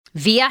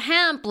Via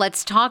Hemp,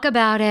 let's talk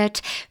about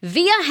it.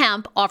 Via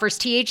Hemp offers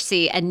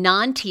THC and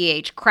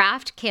non-TH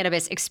craft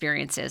cannabis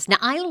experiences. Now,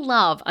 I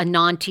love a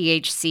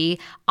non-THC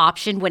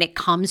option when it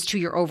comes to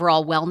your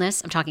overall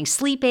wellness. I'm talking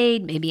sleep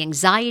aid, maybe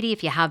anxiety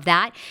if you have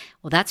that.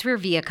 Well, that's where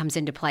Via comes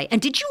into play.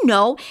 And did you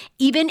know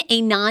even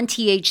a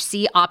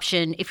non-THC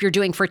option, if you're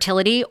doing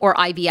fertility or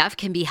IVF,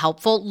 can be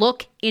helpful?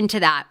 Look into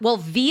that. Well,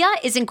 Via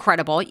is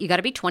incredible. You got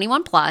to be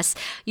 21 plus.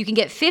 You can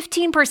get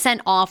 15%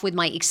 off with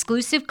my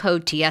exclusive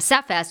code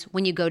TSFS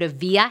when you go to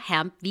Via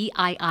Hemp,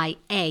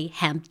 VIIA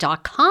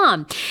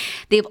hemp.com.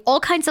 They have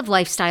all kinds of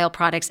lifestyle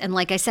products. And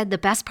like I said, the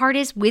best part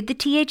is with the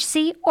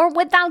THC or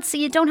without, so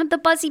you don't have the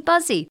buzzy.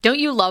 Don't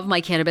you love my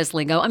cannabis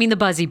lingo? I mean, the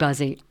buzzy.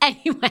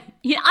 Anyway,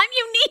 I'm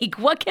unique.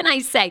 What can I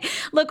say?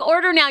 Look,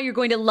 order now. You're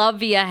going to love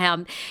Via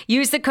Hemp.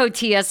 Use the code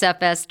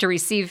TSFS to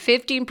receive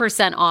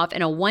 15% off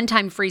and a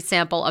one-time free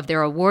sample of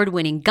their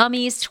award-winning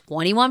gummies,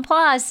 21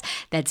 plus.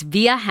 That's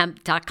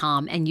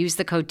viahemp.com, and use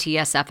the code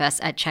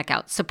TSFS at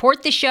checkout.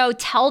 Support the show.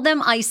 Tell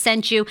them I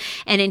sent you,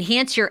 and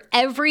enhance your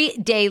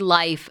everyday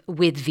life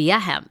with Via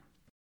Hemp.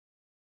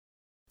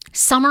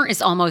 Summer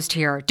is almost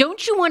here.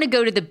 Don't you want to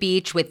go to the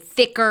beach with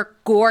thicker,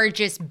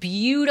 gorgeous,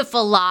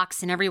 beautiful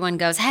locks, and everyone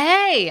goes,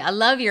 "Hey, I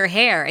love your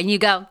hair," and you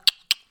go,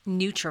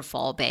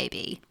 "Nutrafol,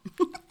 baby."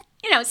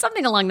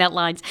 Something along that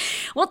lines.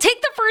 Well,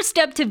 take the first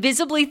step to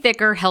visibly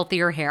thicker,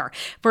 healthier hair.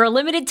 For a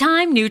limited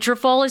time,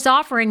 Nutrafol is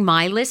offering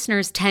my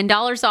listeners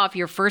 $10 off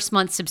your first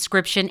month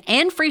subscription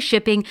and free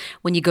shipping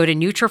when you go to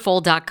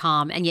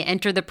Nutrafol.com and you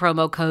enter the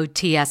promo code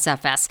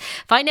TSFS.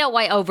 Find out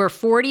why over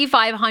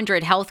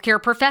 4,500 healthcare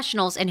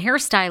professionals and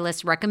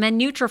hairstylists recommend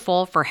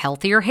Nutrafol for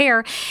healthier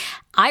hair.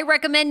 I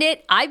recommend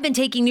it. I've been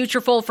taking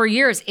Nutrafol for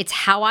years. It's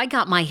how I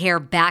got my hair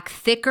back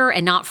thicker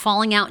and not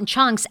falling out in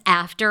chunks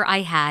after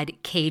I had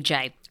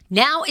KJ.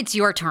 Now it's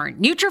your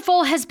turn.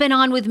 Nutrafol has been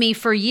on with me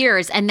for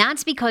years, and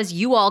that's because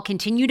you all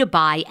continue to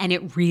buy, and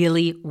it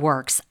really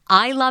works.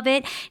 I love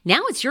it.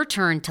 Now it's your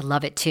turn to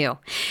love it too.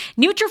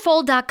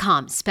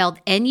 Nutrafol.com,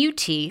 spelled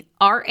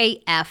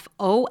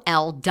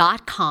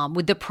Nutrafol.com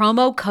with the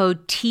promo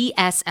code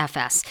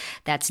TSFS.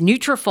 That's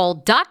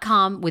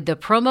Nutrafol.com with the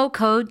promo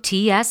code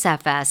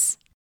TSFS.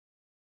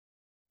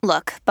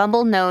 Look,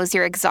 Bumble knows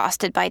you're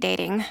exhausted by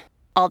dating.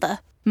 All the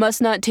must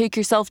not take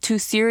yourself too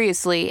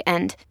seriously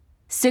and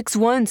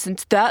 6'1"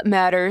 since that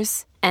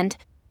matters. And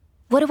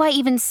what do I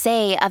even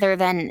say other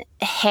than,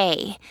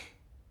 hey?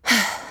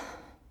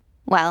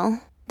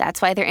 Well,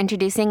 that's why they're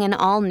introducing an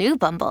all-new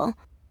Bumble,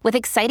 with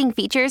exciting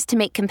features to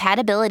make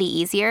compatibility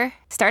easier,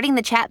 starting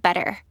the chat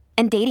better,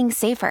 and dating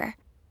safer.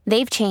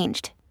 They've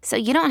changed, so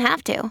you don't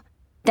have to.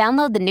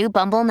 Download the new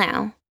Bumble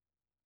now.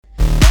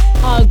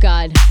 Oh,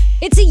 God.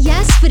 It's a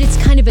yes, but it's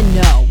kind of a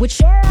no,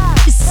 which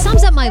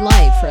sums up my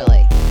life,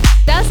 really.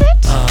 Does it?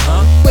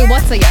 Uh-huh. Wait,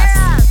 what's a yes?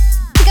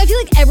 I feel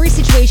like every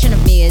situation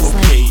of me is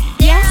like,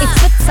 yes,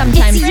 it's but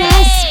sometimes it's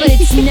yes, but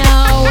it's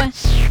no.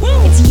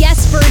 It's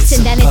yes first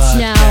and then it's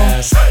no.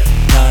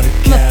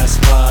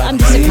 I'm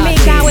just You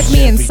make out with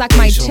me and suck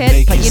my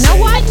tit, but you know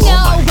what?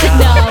 No,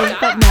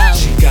 but no.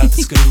 She got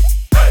the scoop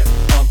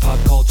on pop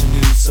culture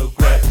news, so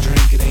grab a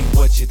drink. It ain't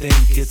what you think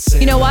it's.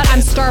 You know what?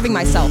 I'm starving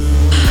myself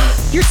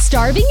You're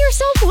starving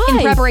yourself? Why?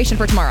 in preparation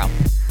for tomorrow.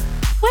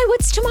 Why?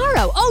 What's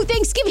tomorrow? Oh,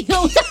 Thanksgiving.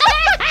 Oh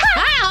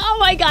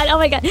my God.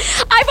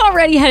 I've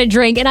already had a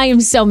drink and I am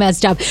so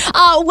messed up.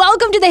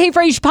 Welcome to the Hey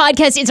Frasier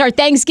podcast. It's our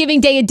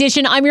Thanksgiving Day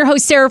edition. I'm your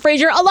host, Sarah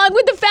Fraser, along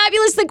with the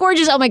fabulous, the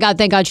gorgeous, oh my God,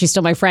 thank God she's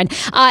still my friend,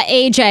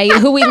 AJ,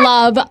 who we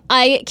love.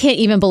 I can't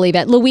even believe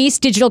it. Luis,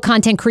 digital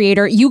content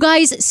creator. You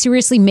guys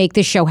seriously make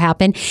this show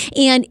happen.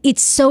 And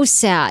it's so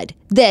sad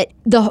that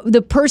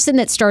the person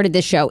that started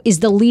this show is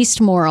the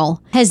least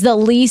moral, has the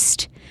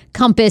least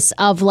compass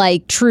of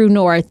like true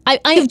north.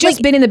 I've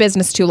just been in the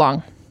business too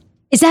long.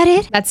 Is that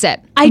it? That's it.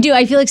 I do.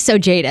 I feel like so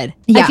jaded.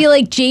 Yeah. I feel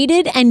like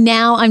jaded, and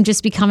now I'm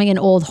just becoming an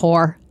old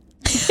whore.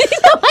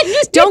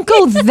 Don't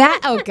go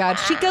that. Oh, God.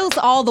 She goes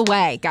all the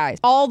way, guys.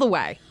 All the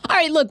way. All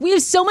right, look, we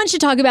have so much to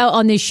talk about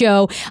on this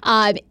show.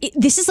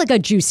 This is like a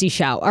juicy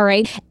show, all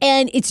right?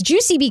 And it's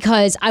juicy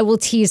because I will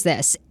tease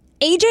this.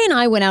 AJ and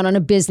I went out on a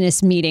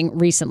business meeting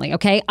recently,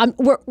 okay?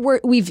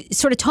 We've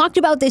sort of talked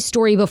about this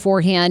story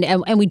beforehand,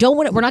 and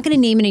we're not going to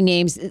name any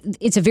names.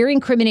 It's a very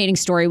incriminating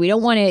story. We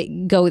don't want to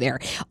go there.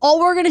 All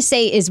we're going to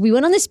say is we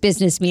went on this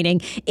business meeting.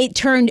 It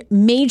turned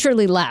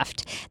majorly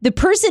left. The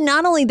person,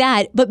 not only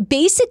that, but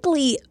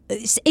basically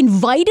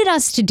invited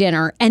us to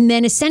dinner, and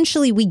then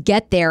essentially we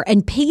get there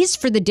and pays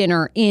for the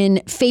dinner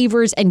in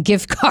favors and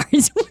gift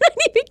cards. We're not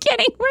even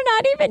kidding. We're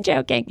not even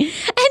joking. And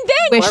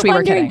then Wish we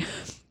were kidding.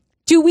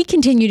 Do we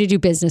continue to do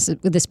business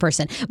with this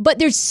person? But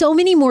there's so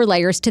many more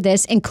layers to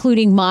this,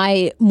 including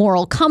my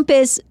moral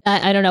compass.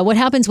 I don't know what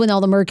happens when all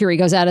the mercury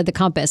goes out of the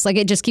compass. Like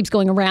it just keeps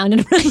going around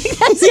and around.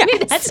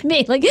 Like, that's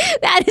me. Like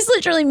that is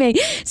literally me.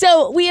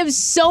 So we have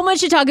so much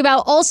to talk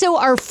about. Also,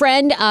 our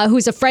friend,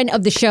 who's a friend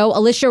of the show,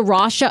 Alicia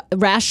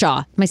Rashaw.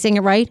 Am I saying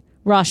it right?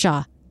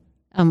 Rashaw.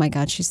 Oh my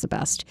God, she's the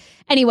best.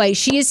 Anyway,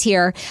 she is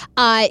here.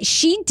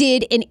 She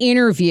did an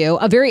interview,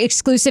 a very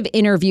exclusive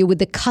interview with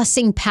the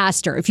cussing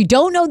pastor. If you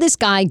don't know this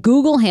guy,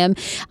 Google him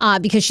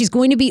because she's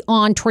going to be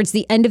on towards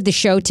the end of the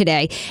show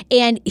today.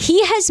 And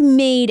he has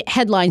made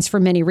headlines for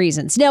many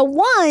reasons. Now,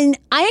 one,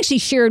 I actually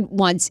shared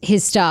once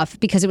his stuff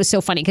because it was so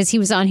funny because he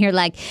was on here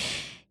like,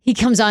 he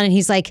comes on and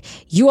he's like,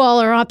 you all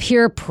are up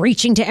here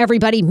preaching to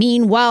everybody.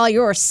 Meanwhile,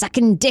 you're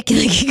sucking dick. And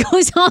like he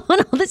goes on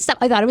all this stuff.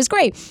 I thought it was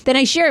great. Then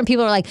I share it and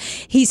people are like,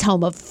 he's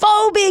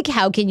homophobic.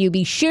 How can you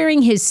be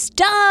sharing his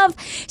stuff?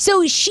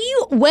 So she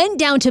went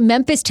down to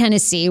Memphis,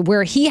 Tennessee,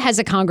 where he has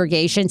a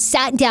congregation,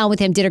 sat down with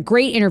him, did a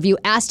great interview,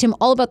 asked him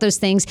all about those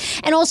things,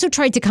 and also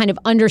tried to kind of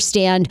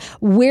understand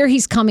where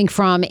he's coming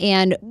from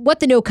and what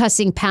the No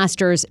Cussing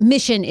Pastor's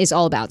mission is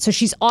all about. So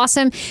she's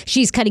awesome.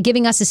 She's kind of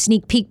giving us a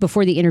sneak peek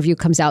before the interview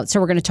comes out. So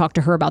we're going to talk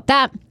to her about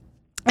that.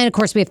 And of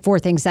course, we have 4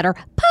 things that are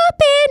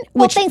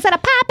popping. Things that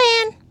are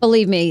popping.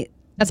 Believe me,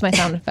 that's my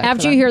sound effect.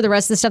 after you hear the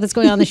rest of the stuff that's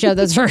going on in the show,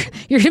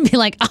 you're going to be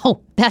like, oh,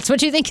 that's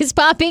what you think is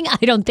popping?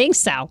 I don't think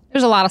so.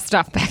 There's a lot of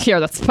stuff back here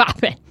that's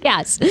popping.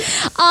 Yes.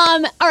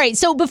 All right.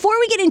 So before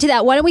we get into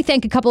that, why don't we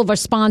thank a couple of our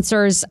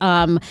sponsors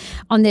on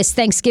this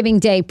Thanksgiving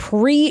Day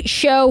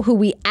pre-show who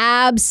we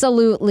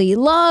absolutely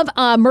love.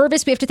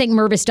 Mervis, we have to thank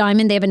Mervis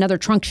Diamond. They have another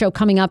trunk show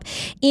coming up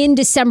in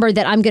December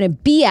that I'm going to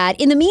be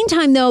at. In the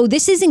meantime, though,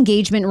 this is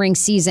engagement ring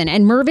season,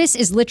 and Mervis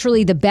is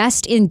literally the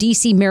best in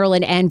D.C.,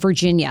 Maryland, and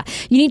Virginia.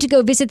 You need to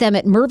go visit them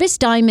at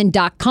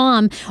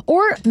mervisdiamond.com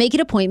or make an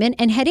appointment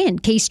and head in.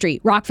 K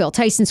Street, Rockville,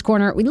 Tyson's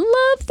Corner. We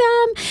love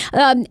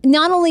them.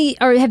 Not only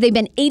have they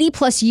been 80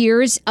 plus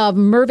years of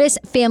Mervis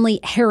family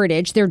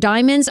heritage, their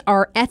diamonds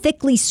are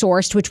ethically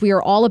sourced, which we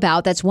are all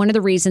about. That's one of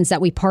the reasons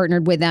that we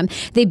partnered with them.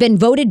 They've been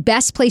voted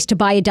best place to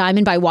buy a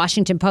diamond by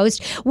Washington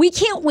Post. We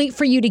can't wait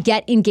for you to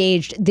get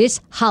engaged this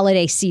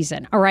holiday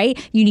season. All right.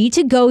 You need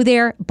to go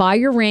there, buy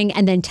your ring,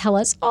 and then tell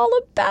us all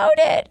about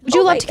it. Would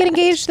you love to get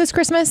engaged this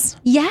Christmas?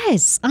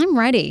 Yes, I'm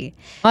ready.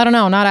 I don't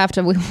know. Not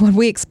after what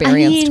we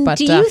experienced. But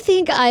do you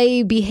think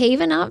I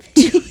behave enough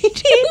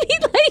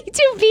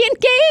to be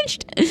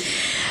engaged?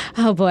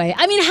 Oh boy.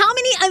 I mean, how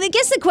many? I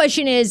guess the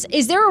question is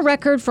there a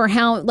record for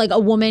how like a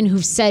woman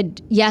who's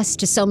said yes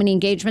to so many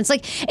engagements?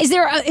 Like, is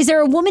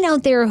there a woman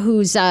out there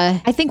who's?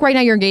 I think right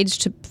now you're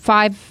engaged to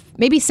 5,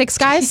 maybe 6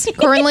 guys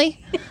currently.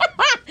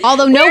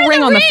 Although no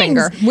ring on the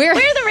finger. Where are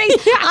the rings?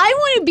 I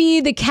want to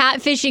be the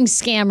catfishing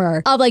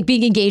scammer of like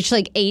being engaged to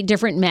like 8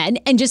 different men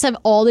and just have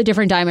all the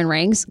different diamond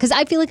rings because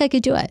I feel like I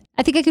could do it.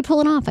 I think I could pull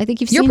it off. I think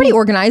you're pretty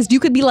organized. You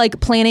could be like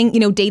planning,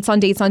 dates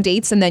on dates on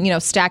dates and then,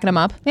 stacking them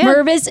up. Yeah.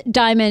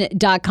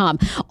 MervisDiamond.com.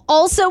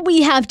 Also,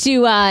 we have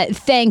to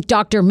thank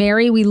Dr.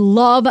 Mary. We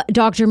love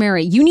Dr.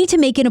 Mary. You need to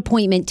make an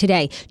appointment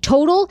today.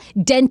 Total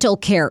Dental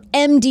Care,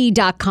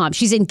 MD.com.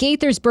 She's in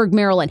Gaithersburg,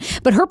 Maryland,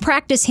 but her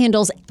practice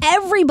handles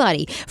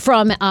everybody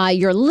from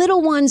your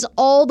little ones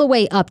all the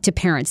way up to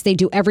parents. They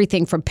do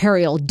everything from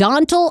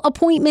periodontal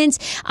appointments,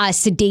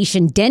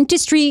 sedation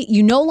dentistry.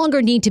 You no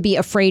longer need to be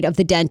afraid of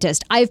the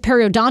dentist. I have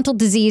periodontal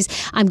disease.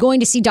 I'm going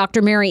to see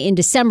Dr. Mary in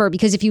December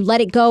because if you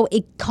let it go,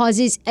 it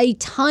causes a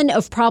ton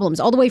of problems,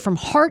 all the way from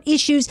heart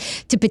issues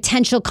to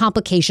potential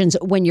complications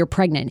when you're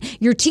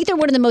pregnant. Your teeth are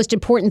one of the most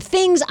important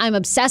things. I'm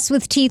obsessed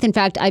with teeth. In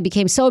fact, I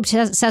became so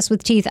obsessed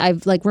with teeth,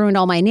 I've like ruined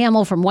all my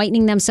enamel from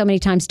whitening them so many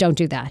times. Don't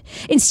do that.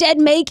 Instead,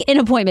 make an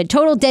appointment.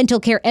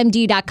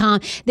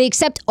 TotalDentalCareMD.com. They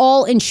accept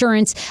all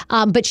insurance,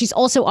 but she's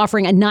also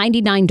offering a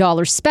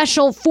 $99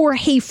 special for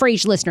Hey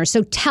Frage listeners.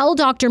 So tell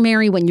Dr.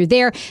 Mary when you're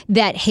there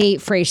that Hey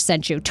Frage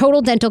sent you.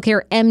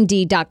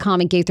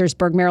 TotalDentalCareMD.com in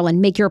Gaithersburg,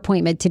 Maryland. Make your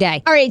appointment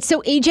today. All right,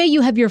 so AJ,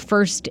 you have your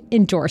first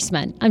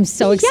endorsement. I'm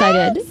so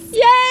excited.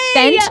 Yes!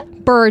 Yay!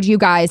 Scentbird, you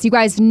guys. You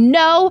guys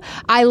know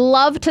I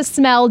love to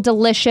smell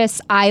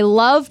delicious. I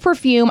love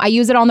perfume. I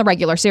use it on the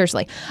regular,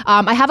 seriously.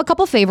 I have a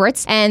couple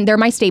favorites, and they're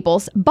my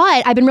staples,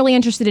 but I've been really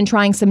interested in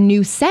trying some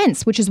new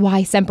scents, which is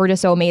why Scentbird is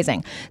so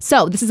amazing.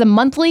 So this is a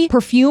monthly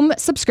perfume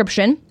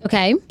subscription.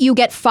 Okay. You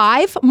get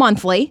 5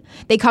 monthly.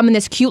 They come in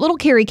this cute little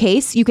carry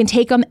case. You can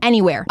take them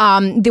anywhere.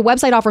 The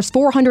website offers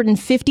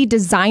 450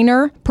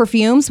 designer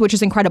perfumes, which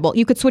is incredible.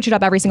 You could switch it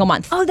up every single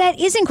month. Oh, that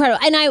is incredible.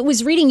 And I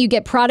was reading you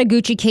get Prada,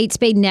 Gucci, Kate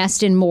Spade,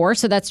 Nest, and more.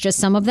 So that's just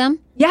some of them?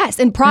 Yes,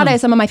 and Prada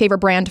is some of my favorite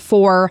brand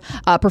for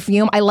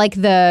perfume. I like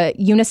the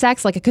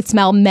unisex, like it could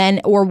smell men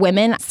or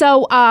women.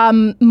 So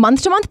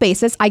month-to-month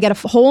basis, I get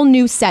a whole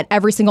new set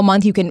every single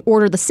month. You can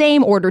order the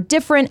same, order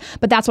different,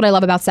 but that's what I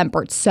love about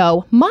Scentbird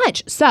so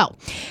much. So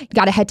you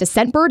got to head to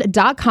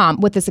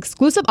Scentbird.com. With this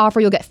exclusive offer,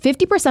 you'll get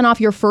 50%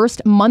 off your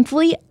first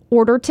monthly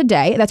order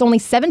today. That's only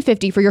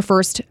 $7.50 for your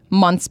first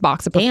month's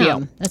box of perfume.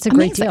 Damn, that's a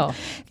great deal.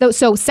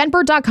 So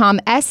Scentbird.com,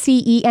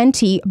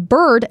 SCENT,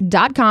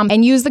 bird.com,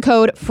 and use the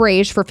code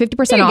Frage for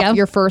 50% off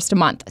your first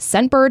month.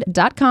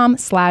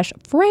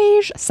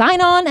 Scentbird.com/Frage.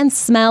 Sign on and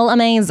smell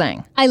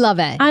amazing. I love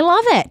it. I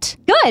love it.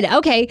 Good.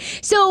 Okay.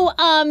 So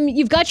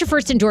you've got your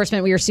first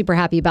endorsement. We are super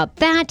happy about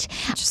that.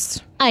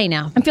 I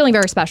know. I'm feeling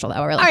very special,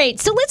 though, really. All right,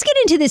 so let's get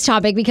into this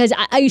topic because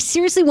I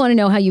seriously want to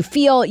know how you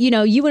feel. You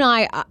know, you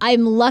and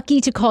I'm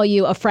lucky to call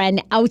you a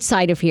friend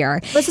outside of here.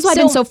 This is why I've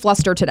been so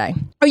flustered today.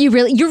 Are you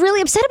really? You're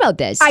really upset about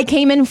this? I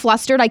came in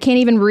flustered. I can't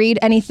even read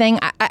anything.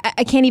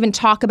 I can't even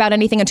talk about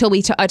anything until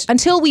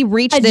we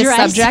reach this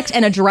subject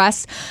and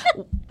address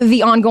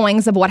the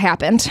ongoings of what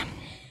happened.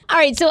 All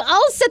right, so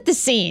I'll set the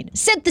scene.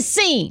 Set the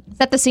scene.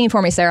 Set the scene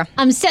for me, Sarah.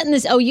 I'm setting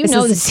this. Oh, you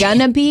know this is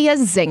gonna be a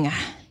zinger.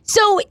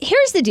 So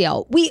here's the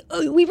deal. We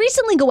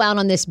recently go out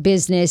on this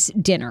business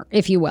dinner,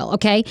 if you will,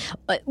 okay?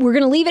 We're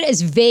going to leave it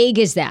as vague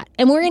as that.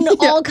 And we're in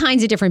all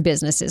kinds of different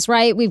businesses,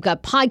 right? We've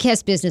got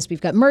podcast business.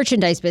 We've got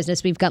merchandise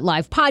business. We've got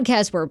live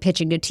podcasts. We're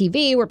pitching to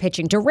TV. We're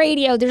pitching to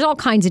radio. There's all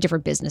kinds of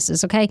different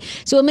businesses, okay?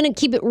 So I'm going to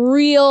keep it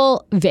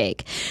real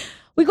vague.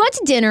 We go out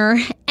to dinner,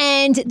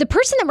 and the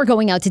person that we're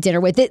going out to dinner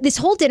with, this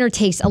whole dinner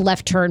takes a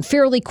left turn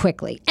fairly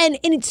quickly. And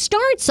it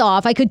starts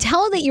off, I could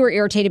tell that you were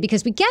irritated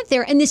because we get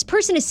there, and this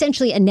person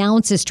essentially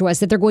announces to us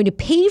that they're going to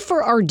pay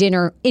for our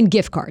dinner in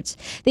gift cards.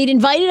 They'd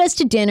invited us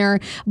to dinner,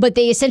 but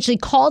they essentially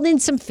called in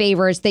some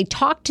favors. They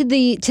talked to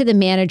the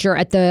manager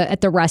at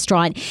the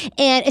restaurant,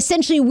 and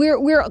essentially we're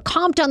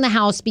comped on the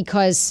house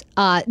because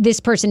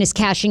this person is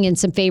cashing in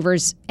some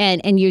favors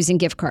and using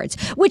gift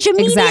cards, which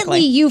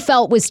immediately you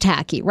felt was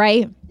tacky,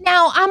 right?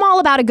 Now, I'm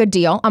all about a good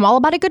deal. I'm all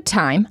about a good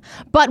time.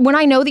 But when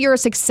I know that you're a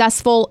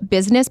successful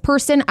business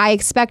person, I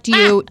expect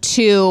you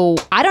to,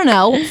 I don't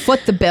know, foot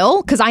the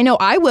bill. Because I know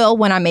I will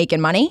when I'm making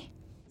money.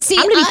 See,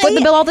 I'm going to be footing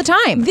the bill all the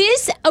time.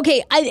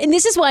 And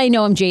this is why I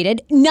know I'm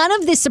jaded. None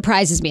of this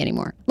surprises me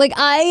anymore. Like,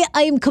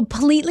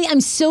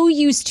 I'm so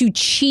used to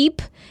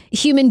cheap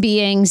human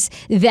beings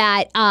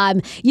that,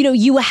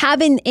 you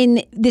have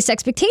in this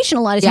expectation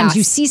a lot of times. Yes.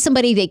 You see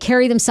somebody, they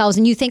carry themselves,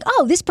 and you think,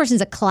 oh, this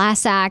person's a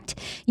class act.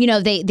 You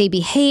know, they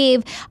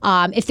behave.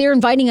 If they're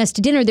inviting us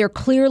to dinner, they're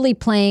clearly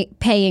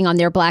paying on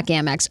their Black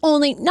Amex.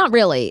 Only, not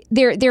really.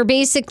 They're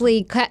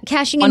basically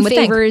cashing in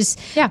favors.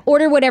 Yeah.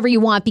 Order whatever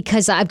you want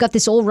because I've got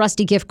this old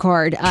rusty gift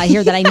card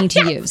here that I need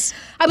to use.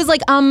 I was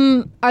like,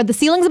 are the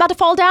ceilings about to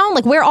fall down?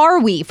 Like, where are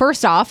we?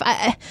 First off,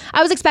 I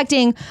was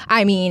expecting,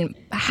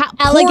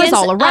 elegance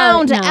all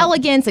around,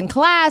 elegance and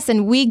class,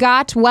 and we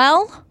got,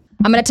 well,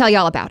 I'm going to tell you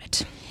all about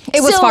it.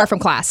 It was far from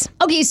class.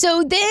 Okay,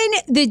 so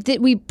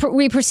then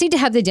we proceed to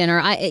have the dinner.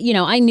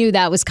 I knew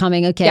that was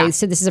coming. Okay, yeah.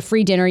 So this is a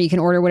free dinner. You can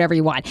order whatever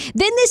you want.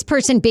 Then this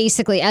person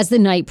basically, as the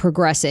night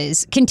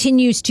progresses,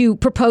 continues to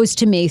propose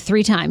to me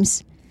 3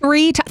 times.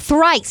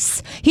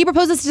 Thrice. He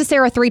proposes to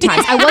Sarah 3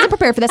 times. I wasn't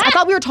prepared for this. I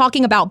thought we were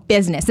talking about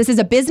business. This is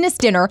a business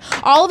dinner.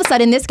 All of a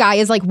sudden, this guy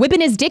is like whipping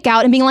his dick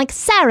out and being like,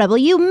 Sarah, will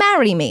you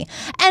marry me?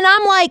 And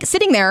I'm like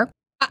sitting there.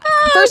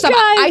 First off,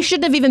 I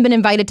shouldn't have even been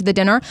invited to the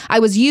dinner. I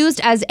was used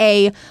as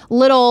a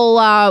little,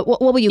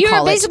 what would you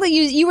call it? Basically,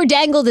 you were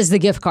dangled as the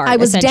gift card. I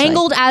was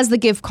dangled as the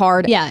gift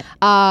card. Yeah.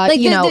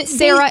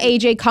 Sarah,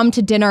 AJ, come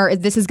to dinner.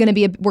 This is going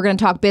to we're going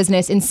to talk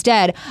business.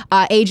 Instead,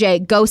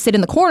 AJ, go sit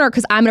in the corner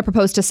because I'm going to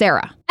propose to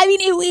Sarah. I mean,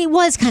 it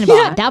was kind of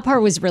odd. That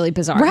part was really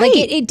bizarre. Right. Like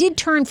it did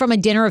turn from a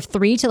dinner of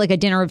 3 to like a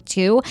dinner of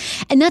 2.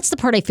 And that's the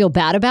part I feel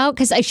bad about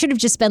because I should have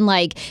just been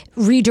like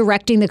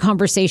redirecting the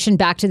conversation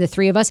back to the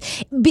 3 of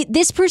us. But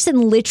this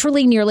person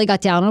literally nearly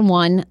got down on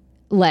one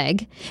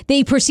leg.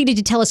 They proceeded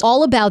to tell us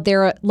all about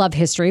their love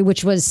history,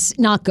 which was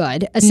not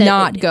good.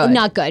 Not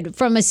good.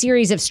 From a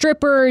series of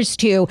strippers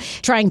to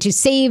trying to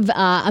save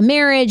a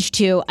marriage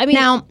to,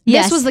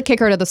 this was the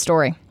kicker to the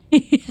story.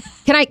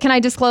 Can I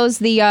disclose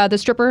the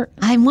stripper?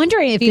 I'm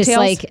wondering if details? This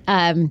like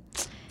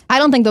I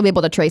don't think they'll be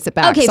able to trace it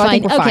back. Okay, so fine. I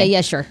think we're fine. Okay,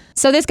 yeah, sure.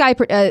 So this guy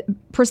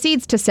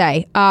proceeds to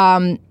say,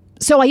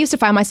 so I used to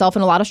find myself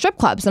in a lot of strip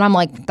clubs, and I'm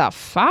like, the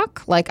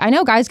fuck? Like, I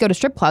know guys go to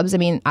strip clubs. I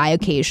mean, I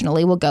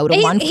occasionally will go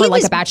to one for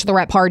like a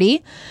bachelorette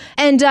party.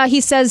 And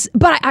he says,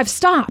 but I've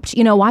stopped.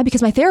 You know why?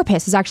 Because my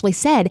therapist has actually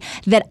said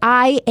that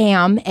I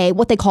am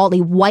what they call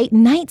a white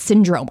knight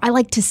syndrome. I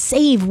like to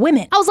save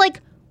women. I was like,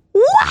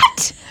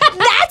 what?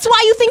 That's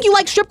why you think you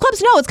like strip clubs?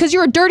 No, it's because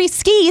you're a dirty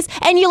skis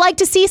and you like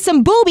to see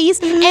some boobies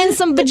and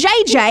some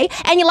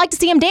vajayjay and you like to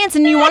see them dance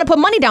and you want to put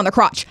money down their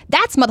crotch.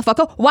 That's,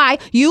 motherfucker, why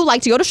you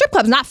like to go to strip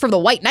clubs, not for the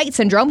white knight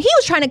syndrome. He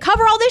was trying to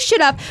cover all this shit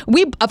up.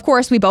 We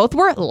both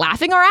were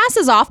laughing our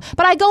asses off,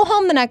 but I go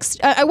home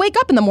I wake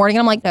up in the morning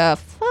and I'm like,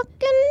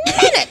 fucking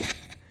minute.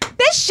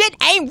 This shit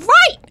ain't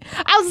right.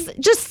 I was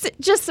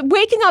just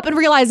waking up and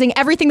realizing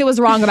everything that was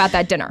wrong about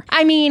that dinner.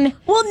 I mean...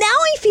 Well, now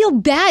I feel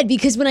bad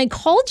because when I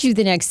called you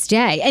the next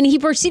day and he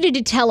proceeded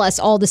to tell us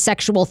all the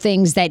sexual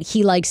things that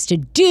he likes to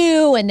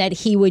do and that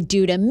he would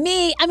do to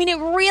me, I mean, it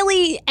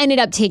really ended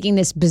up taking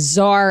this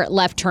bizarre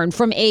left turn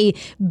from a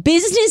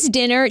business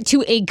dinner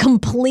to a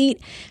complete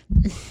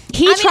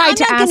tried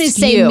to I'm not ask going to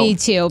say you. me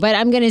too, but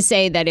I'm going to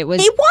say that it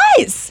was. It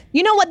was.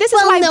 You know what? This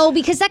is why. No,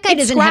 because that guy it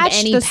doesn't have scratched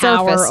any the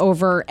power surface.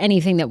 over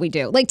anything that we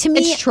do. Like, to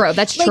me, It's true.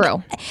 That's like,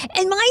 true.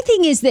 And my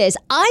thing is this: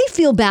 I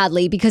feel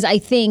badly because I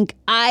think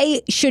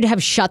I should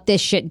have shut this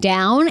shit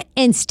down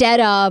instead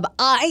of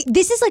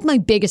This is like my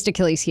biggest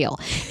Achilles heel: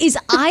 is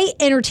I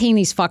entertain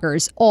these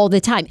fuckers all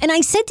the time. And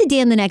I said to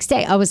Dan the next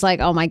day, I was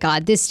like, "Oh my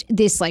god, this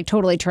like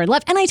totally turned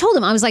left." And I told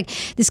him, I was like,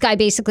 "This guy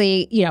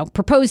basically,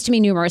 proposed to me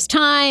numerous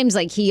times.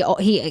 Like he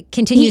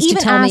continues to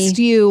tell me."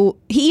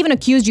 He even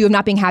accused you of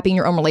not being happy in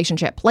your own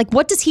relationship. Like,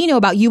 what does he know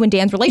about you and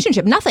Dan's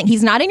relationship? Nothing.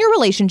 He's not in your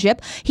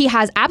relationship. He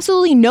has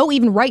absolutely no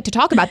even right to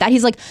talk about that.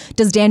 He's like,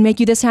 does Dan make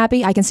you this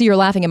happy? I can see you're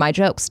laughing at my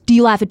jokes. Do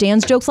you laugh at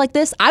Dan's jokes like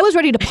this? I was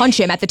ready to punch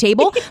him at the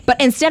table, but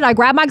instead I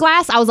grabbed my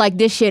glass. I was like,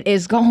 this shit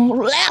is going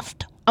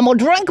left. I'm going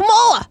to drink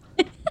more.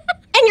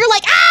 And you're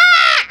like,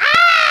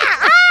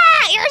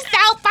 you're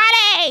so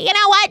funny. You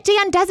know what?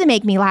 Dan doesn't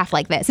make me laugh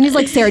like this. And he's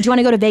like, Sarah, do you want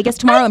to go to Vegas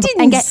tomorrow? I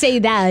didn't say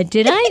that,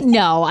 did I?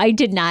 No, I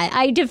did not.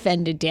 I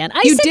defended Dan.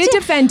 You did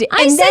defend it.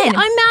 I And said then-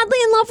 I'm madly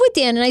in love with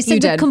Dan, and I You said the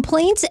did.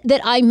 complaints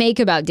that I make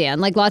about Dan,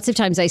 like lots of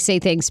times I say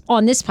things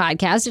on this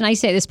podcast, and I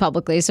say this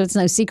publicly, so it's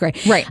no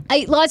secret. Right.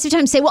 I lots of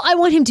times say, well, I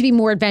want him to be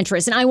more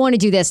adventurous, and I want to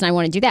do this, and I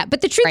want to do that.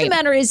 But the truth of the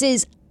matter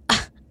is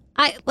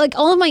I like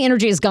all of my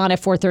energy is gone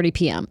at 4:30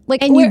 p.m.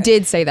 Like, And you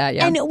did say that,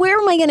 yeah. And where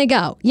am I going to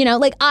go?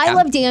 I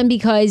love Dan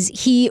because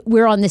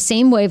we're on the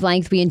same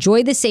wavelength. We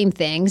enjoy the same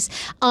things.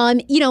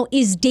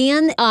 Is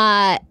Dan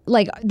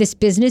like this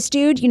business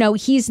dude?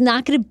 He's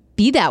not going to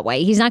be that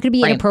way. He's not going to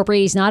be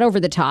inappropriate. He's not over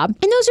the top.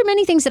 And those are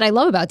many things that I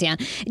love about Dan.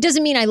 It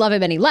doesn't mean I love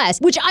him any less,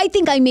 which I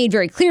think I made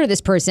very clear to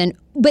this person.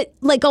 But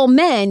like all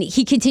men,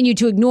 he continued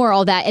to ignore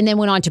all that and then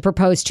went on to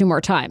propose 2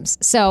 more times.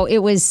 So it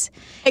was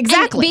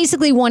Exactly. and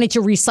basically wanted to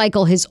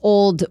recycle his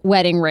old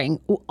wedding ring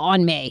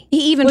on me.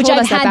 He even which told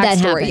I've us that had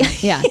backstory. happen.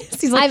 Yeah,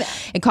 He's like,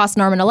 it cost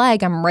an arm and a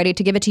leg. I'm ready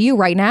to give it to you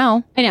right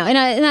now. I know,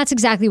 and that's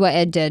exactly what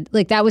Ed did.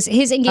 Like that was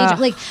his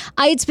engagement. Like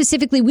I had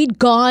specifically, we'd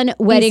gone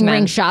wedding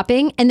ring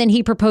shopping, and then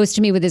he proposed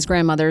to me with his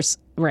grandmother's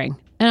ring.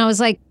 And I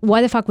was like,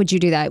 why the fuck would you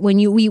do that? When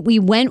we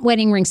went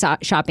wedding ring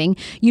shopping,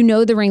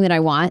 the ring that I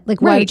want.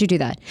 Like, why would you do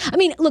that? I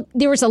mean, look,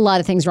 there was a lot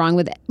of things wrong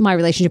with my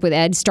relationship with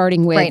Ed,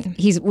 starting with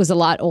he was a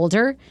lot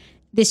older.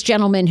 This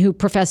gentleman who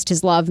professed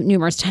his love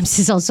numerous times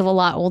is also a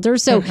lot older.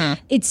 So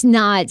it's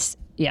not,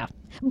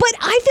 But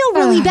I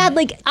feel really bad.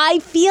 Like, I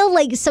feel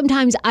like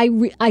sometimes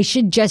I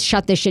should just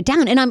shut this shit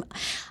down. And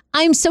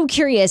I'm so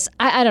curious.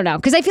 I don't know.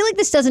 Because I feel like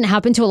this doesn't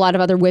happen to a lot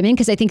of other women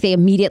because I think they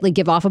immediately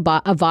give off a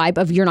vibe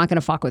of you're not going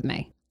to fuck with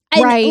me.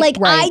 And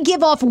I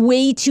give off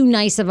way too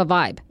nice of a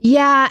vibe.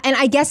 Yeah, and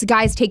I guess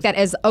guys take that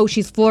as, oh,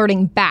 she's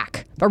flirting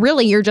back. But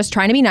really, you're just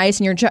trying to be nice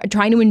and you're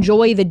trying to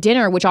enjoy the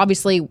dinner, which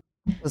obviously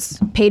was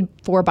paid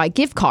for by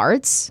gift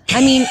cards.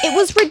 I mean, it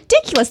was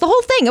ridiculous. The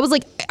whole thing. It was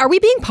like, are we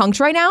being punked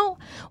right now?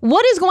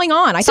 What is going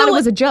on? I thought it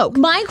was a joke.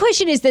 My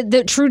question is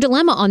the true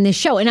dilemma on this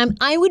show. And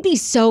I would be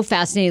so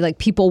fascinated, like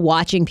people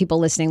watching, people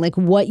listening, like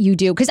what you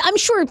do. Because I'm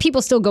sure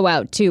people still go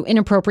out to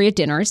inappropriate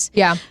dinners.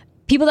 Yeah.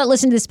 People that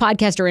listen to this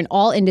podcast are in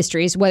all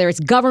industries, whether it's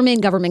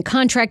government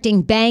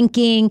contracting,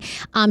 banking.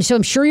 So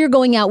I'm sure you're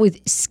going out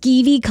with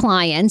skeevy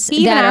clients. He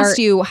even asked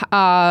you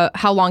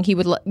how long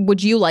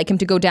would you like him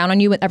to go down on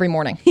you every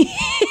morning?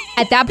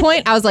 At that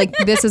point, I was like,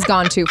 this has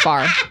gone too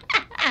far.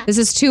 This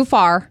is too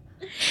far.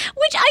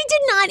 Which I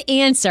did not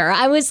answer.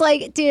 I was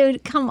like,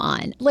 dude, come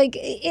on. Like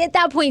at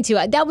that point too,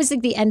 that was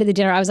like the end of the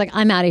dinner. I was like,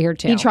 I'm out of here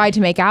too. He tried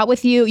to make out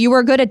with you. You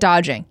were good at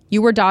dodging.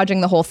 You were dodging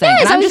the whole thing.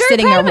 Yes, and I I'm was just very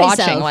sitting there proud of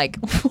watching myself.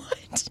 like, what?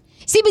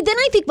 See, but then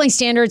I think my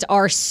standards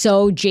are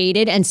so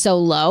jaded and so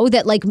low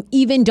that like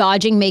even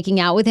dodging making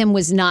out with him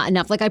was not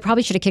enough. Like I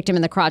probably should have kicked him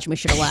in the crotch and we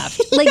should have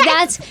left. Like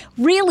that's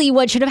really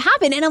what should have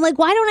happened. And I'm like,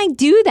 why don't I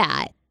do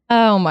that?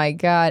 Oh my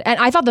God. And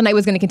I thought the night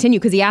was going to continue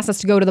because he asked us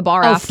to go to the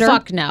bar after. Oh,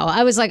 fuck no.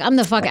 I was like, I'm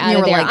the fuck out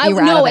of there. Like, you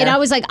were out of there. And I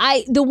was like,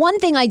 the one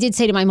thing I did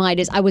say to my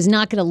mind is I was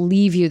not going to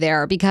leave you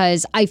there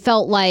because I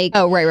felt like.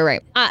 Oh,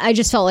 right. I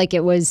just felt like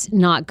it was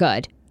not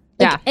good.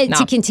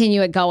 To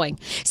continue it going.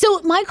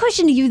 So my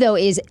question to you though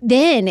is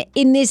then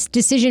in this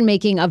decision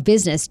making of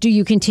business, do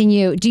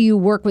you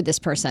work with this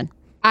person?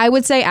 I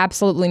would say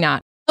absolutely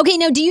not. Okay,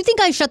 now do you think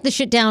I shut the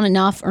shit down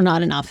enough or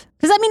not enough?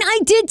 Because I mean, I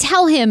did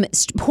tell him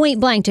point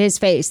blank to his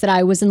face that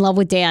I was in love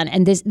with Dan,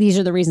 and these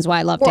are the reasons why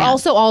I love Dan. We're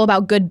also all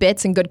about good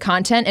bits and good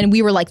content, and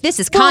we were like, "This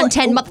is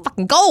content,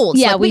 motherfucking gold."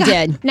 Yeah, like, we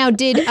did. Now,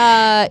 did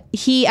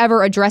he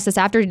ever address us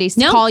after? Did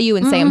he call you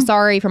and say, "I'm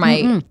sorry for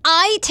my"?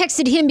 I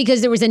texted him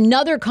because there was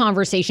another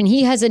conversation.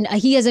 He has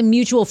a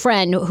mutual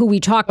friend who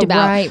we talked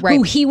about,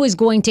 who he was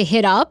going to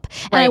hit up,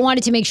 and I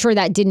wanted to make sure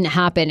that didn't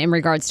happen in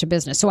regards to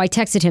business. So I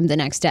texted him the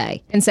next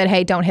day and said,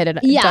 "Hey, don't hit it."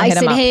 Yeah, I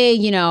said,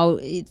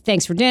 "Hey,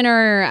 thanks for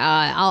dinner.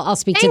 I'll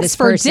speak to this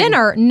person." Thanks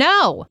for dinner?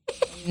 No,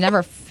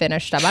 never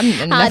finished up. I'm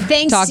never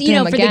thanks, talk to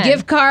him for again. the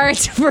gift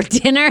cards for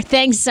dinner.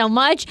 Thanks so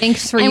much.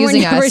 Thanks for and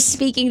using we're never us.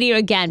 speaking to you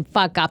again.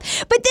 Fuck up.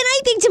 But then I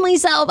think to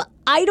myself,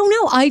 I don't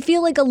know. I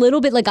feel like a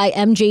little bit like I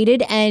am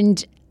jaded,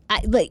 and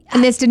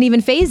And this didn't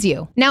even faze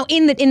you. Now,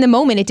 in the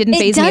moment, it didn't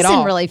faze me at all. It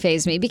doesn't really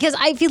faze me because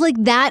I feel like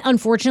that,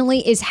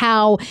 unfortunately, is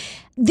how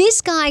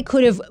this guy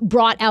could have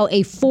brought out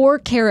a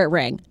 4-carat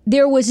ring.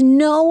 There was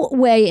no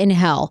way in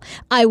hell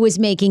I was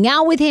making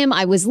out with him.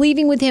 I was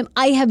leaving with him.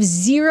 I have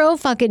zero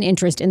fucking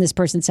interest in this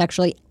person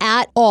sexually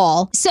at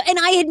all. So, and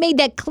I had made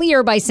that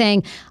clear by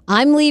saying,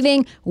 I'm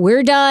leaving.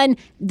 We're done.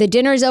 The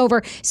dinner's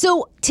over.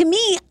 So to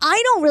me,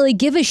 I don't really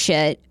give a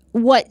shit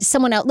what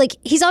someone else, like,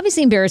 he's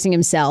obviously embarrassing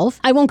himself.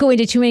 I won't go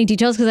into too many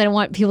details because I don't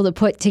want people to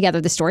put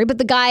together the story, but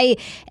the guy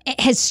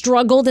has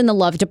struggled in the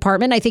love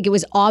department. I think it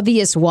was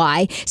obvious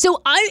why.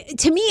 So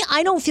to me,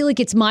 I don't feel like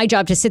it's my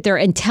job to sit there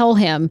and tell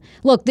him,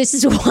 look, this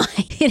is why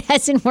it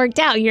hasn't worked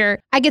out.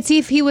 I could see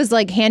if he was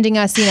like handing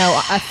us,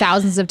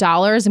 thousands of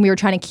dollars and we were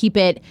trying to keep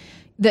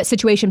the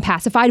situation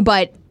pacified,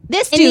 but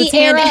this dude's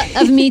in the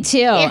era of Me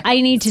Too,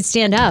 I need to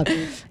stand up.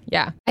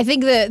 Yeah. I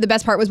think the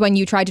best part was when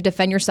you tried to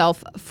defend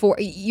yourself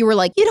you were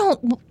like, you're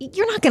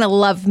not going to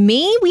love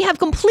me. We have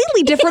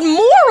completely different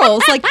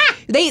morals. Like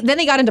they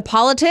got into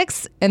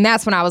politics and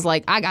that's when I was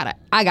like, I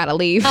gotta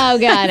leave. Oh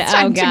God.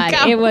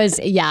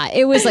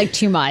 It was like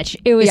too much.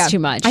 It was too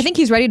much. I think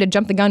he's ready to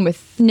jump the gun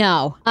with.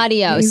 No.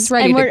 Adios. He's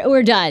ready and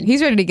we're done.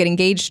 He's ready to get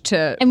engaged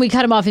to. And we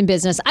cut him off in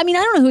business. I mean, I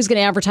don't know who's going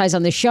to advertise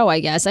on this show, I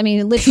guess. I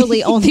mean,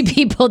 literally only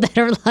people that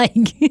are like.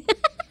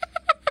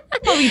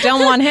 Well, we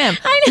don't want him.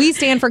 We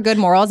stand for good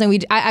morals,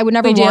 and I would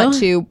never want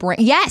to bring.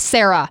 Yes,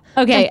 Sarah.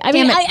 Okay, I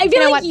mean, I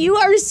feel like you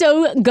are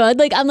so good.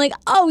 Like, I'm like,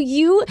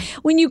 oh,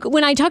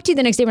 when I talked to you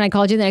the next day, when I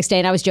called you the next day,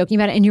 and I was joking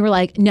about it, and you were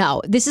like,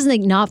 no, this is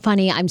like not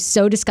funny. I'm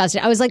so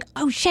disgusted. I was like,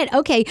 oh shit.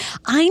 Okay,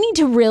 I need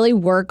to really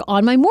work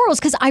on my morals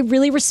because I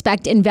really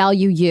respect and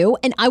value you,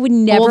 and I would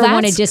never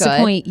want to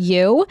disappoint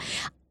you.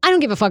 I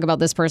don't give a fuck about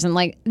this person.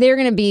 Like, they're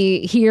going to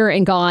be here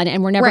and gone,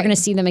 and we're never going to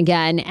see them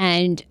again.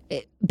 And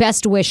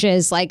best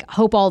wishes. Like,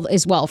 hope all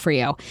is well for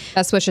you.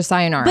 Best wishes,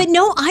 sayonara. But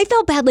no, I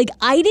felt bad. Like,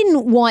 I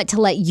didn't want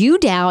to let you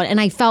down, and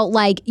I felt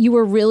like you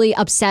were really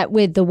upset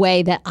with the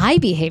way that I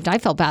behaved. I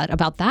felt bad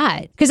about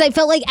that because I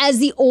felt like as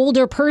the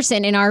older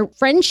person in our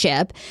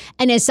friendship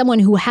and as someone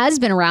who has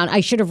been around,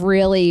 I should have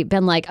really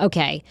been like,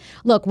 okay,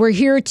 look, we're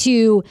here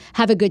to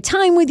have a good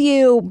time with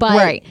you,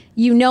 but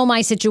you know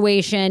my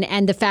situation,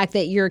 and the fact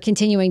that you're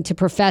continuing to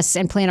profess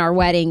and plan our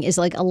wedding is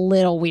like a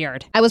little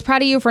weird. I was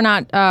proud of you for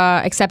not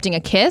accepting a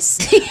kiss,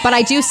 but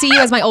I do see you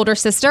as my older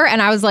sister,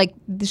 and I was like,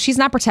 she's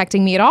not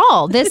protecting me at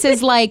all. This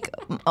is like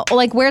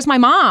where's my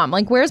mom?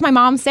 Like, where's my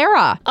mom,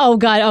 Sarah? Oh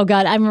God,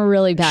 I'm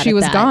really bad. She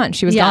was gone.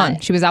 She was gone.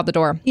 She was out the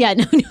door. Yeah,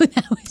 no,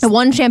 that was. And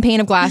one champagne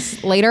of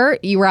glass later,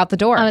 you were out the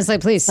door. I was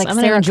like, please, like, I'm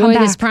going to enjoy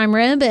this prime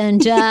rib,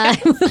 and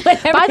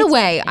by the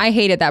way, I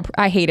hated that.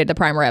 I hated the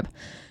prime rib.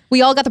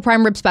 We all got the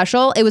prime rib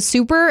special. It was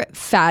super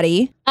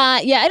fatty.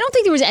 I don't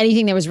think there was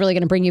anything that was really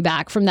going to bring you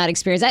back from that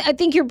experience. I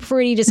think you're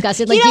pretty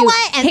disgusted. Like, you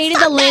what? And hated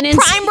the linens.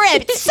 Prime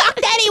rib. It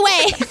sucked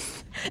anyway.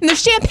 And the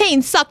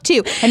champagne sucked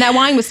too. And that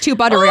wine was too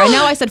buttery. I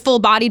know I said full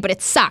bodied, but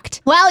it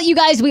sucked. Well, you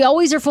guys, we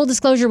always are full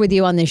disclosure with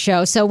you on this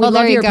show. So we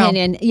love your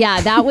opinion.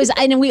 Yeah, that was,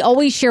 and we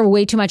always share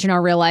way too much in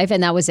our real life.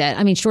 And that was it.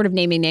 I mean, short of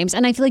naming names.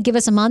 And I feel like give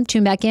us a month,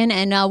 tune back in,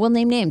 and we'll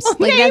name names.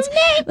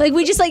 Like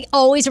we just like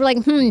always were like,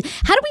 how do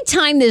we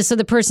time this so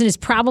the person is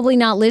probably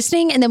not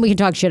listening? And then we can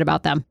talk shit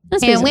about them.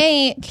 Can't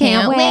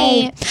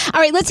wait. All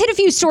right, let's hit a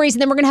few stories,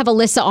 and then we're going to have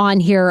Alyssa on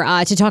here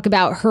to talk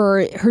about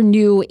her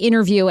new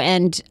interview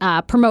and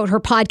promote her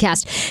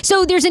podcast.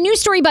 So there's a new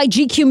story by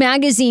GQ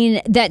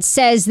magazine that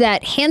says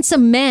that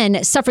handsome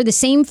men suffer the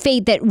same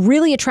fate that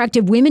really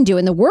attractive women do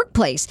in the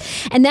workplace.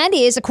 And that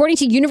is, according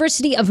to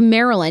University of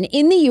Maryland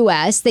in the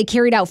U.S., they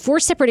carried out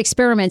 4 separate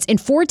experiments in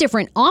 4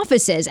 different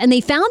offices, and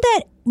they found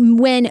that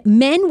when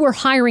men were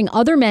hiring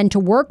other men to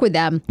work with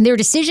them, their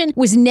decision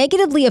was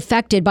negatively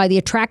affected by the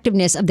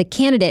attractiveness of the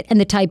candidate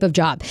and the type of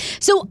job.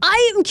 So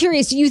I am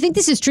curious, do you think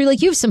this is true?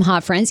 Like, you have some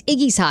hot friends.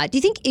 Iggy's hot. Do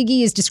you think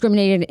Iggy is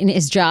discriminated in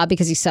his job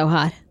because he's so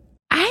hot?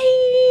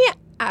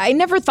 I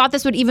never thought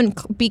this would even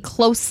be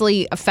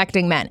closely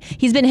affecting men.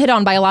 He's been hit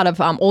on by a lot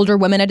of older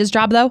women at his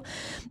job, though.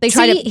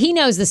 He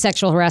knows the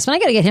sexual harassment. I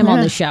got to get him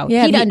on the show.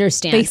 Yeah, he'd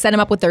understand. They set him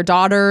up with their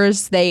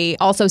daughters. They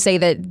also say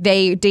that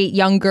they date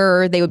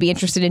younger. They would be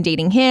interested in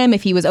dating him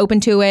if he was open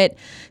to it.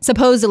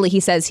 Supposedly, he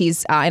says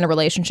he's in a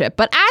relationship,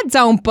 but I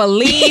don't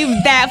believe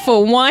that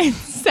for 1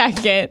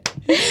 second.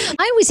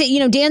 I always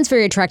say, Dan's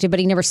very attractive, but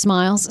he never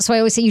smiles. So I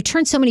always say, you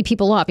turn so many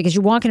people off because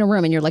you walk in a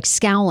room and you're like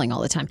scowling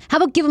all the time. How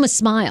about give him a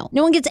smile?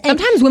 No one gets.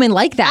 Sometimes women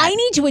like that. I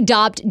need to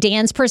adopt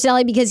Dan's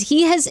personality because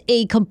he has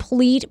a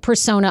complete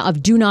persona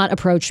of do not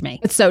approach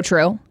me. It's so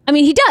true. I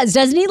mean, he does,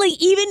 doesn't he? Like,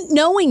 even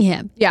knowing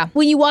him. Yeah.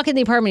 When you walk in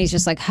the apartment, he's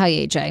just like, hi,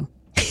 AJ.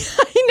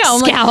 I No, I'm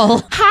Scowl.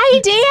 like, hi,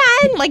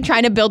 Dan. Like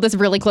trying to build this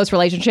really close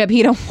relationship.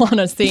 He don't want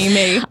to see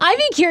me. I'd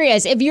be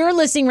curious, if you're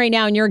listening right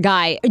now and you're a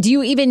guy, do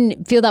you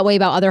even feel that way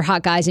about other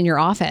hot guys in your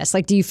office?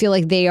 Like, do you feel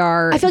like they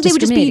are I feel like they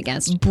would just be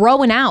against?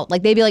 broing out.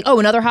 Like they'd be like, oh,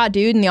 another hot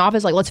dude in the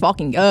office. Like, let's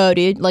fucking go,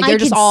 dude. Like they're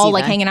just could all see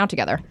like that. hanging out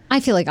together. I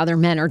feel like other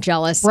men are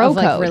jealous Bro of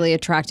like code. really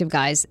attractive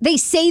guys. They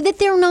say that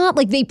they're not,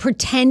 like they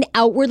pretend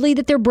outwardly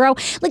that they're bro.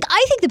 Like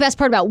I think the best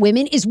part about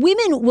women is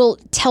women will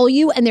tell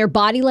you, and their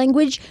body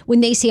language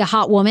when they see a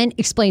hot woman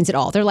explains it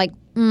all. They're like,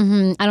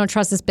 I don't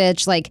trust this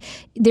bitch. Like,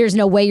 there's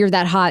no way you're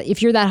that hot.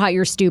 If you're that hot,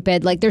 you're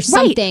stupid. Like, there's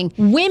something.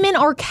 Women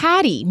are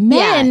catty.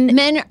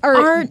 Men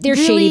aren't they're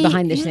really, shady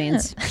behind the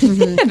scenes.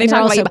 Mm-hmm. They talk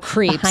about also you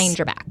creeps behind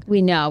your back.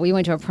 We know. We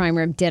went to a prime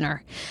rib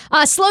dinner.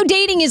 Slow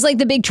dating is like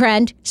the big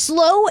trend.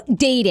 Slow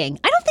dating.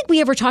 I don't think we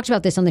ever talked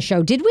about this on the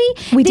show, did we?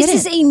 This didn't.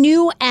 is a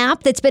new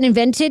app that's been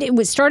invented. It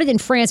was started in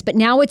France, but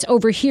now it's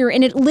over here,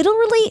 and it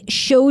literally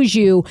shows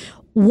you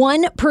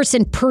one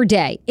person per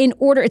day in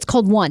order. It's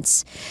called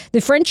Once. The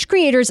French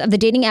creators of the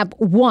dating app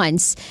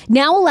Once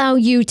now allow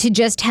you to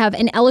just have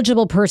an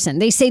eligible person.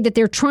 They say that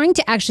they're trying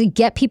to actually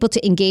get people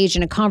to engage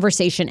in a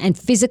conversation and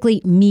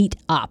physically meet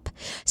up.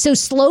 So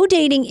slow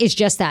dating is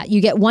just that. You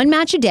get one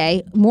match a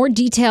day, more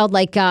detailed,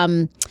 like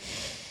kind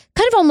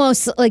of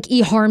almost like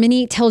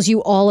eHarmony tells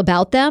you all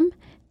about them.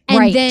 And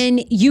Right.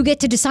 then you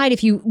get to decide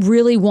if you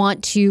really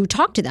want to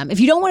talk to them. If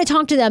you don't want to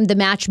talk to them, the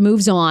match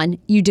moves on,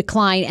 you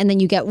decline, and then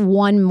you get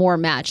one more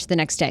match the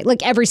next day.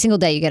 Like every single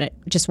day you get it,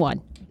 just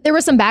one. There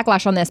was some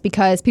backlash on this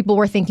because people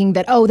were thinking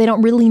that, oh, they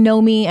don't really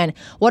know me, and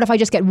what if I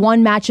just get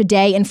one match a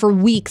day, and for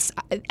weeks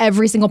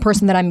every single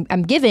person that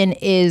I'm given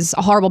is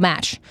a horrible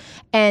match.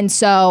 And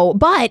so,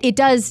 but it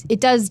does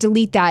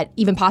delete that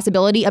even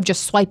possibility of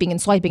just swiping and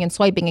swiping and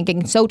swiping and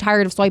getting so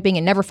tired of swiping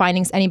and never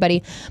finding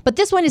anybody. But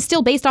this one is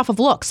still based off of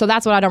looks, so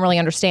that's what I don't really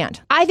understand.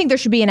 I think there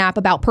should be an app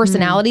about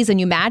personalities and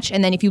you match,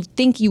 and then if you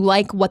think you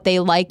like what they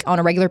like on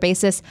a regular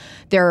basis,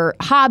 their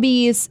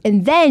hobbies,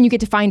 and then you get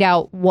to find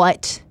out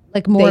what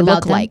Like more they about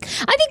look them. like.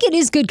 I think it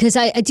is good because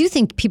I do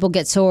think people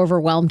get so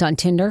overwhelmed on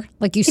Tinder.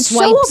 Like you It's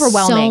swipe so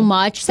overwhelming. so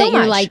much So that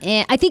you're much. like,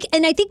 eh. I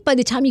think by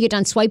the time you get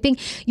done swiping,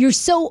 you're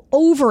so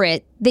over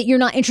it that you're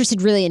not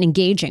interested really in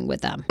engaging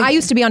with them. I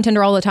used to be on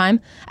Tinder all the time.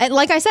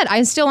 Like I said,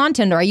 I'm still on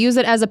Tinder. I use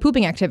it as a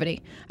pooping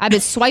activity. I've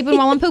been swiping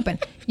while I'm pooping.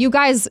 You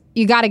guys,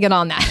 you got to get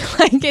on that.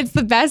 Like it's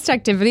the best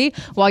activity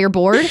while you're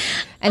bored.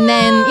 And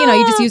then,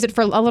 you just use it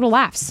for a little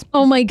laughs.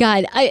 Oh my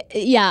God. I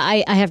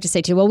have to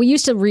say too, well, we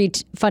used to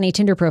read funny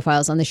Tinder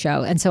profiles on the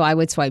show. And so I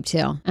would swipe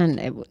too. And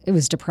it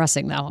was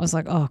depressing though. I was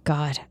like, oh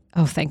God.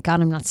 Oh, thank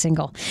God I'm not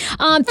single.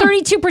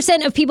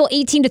 32% of people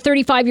 18 to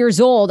 35 years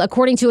old,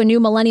 according to a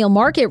new millennial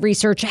market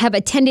research, have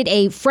attended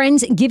a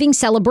Friendsgiving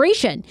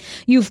celebration.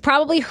 You've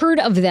probably heard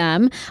of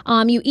them.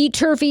 You eat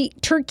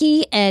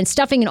turkey and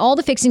stuffing and all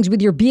the fixings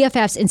with your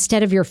BFFs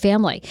instead of your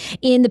family.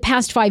 In the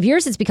past 5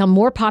 years, it's become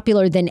more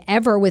popular than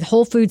ever with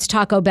Whole Foods,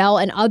 Taco Bell,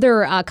 and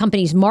other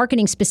companies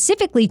marketing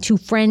specifically to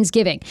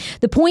Friendsgiving.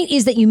 The point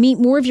is that you meet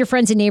more of your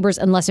friends and neighbors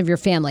and less of your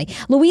family.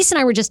 Luis and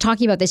I were just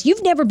talking about this.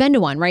 You've never been to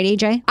one, right,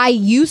 AJ? I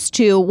used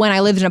to when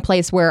I lived in a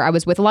place where I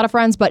was with a lot of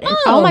friends, but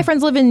all my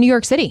friends live in New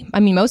York City. I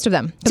mean, most of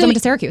them. Because I went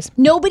to Syracuse.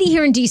 Nobody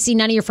here in DC,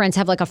 none of your friends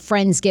have like a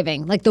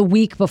Friendsgiving, like the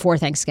week before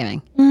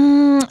Thanksgiving.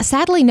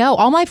 Sadly, no.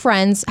 All my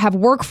friends have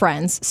work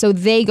friends, so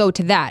they go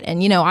to that.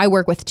 And I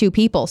work with 2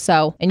 people,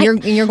 so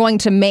you're going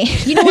to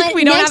make. You know what?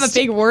 We don't Next- have a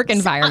big work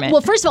environment.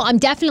 Well, first of all, I'm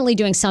definitely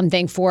doing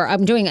something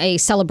I'm doing a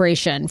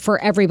celebration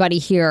for everybody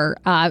here.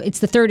 It's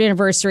the 3rd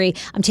anniversary.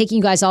 I'm taking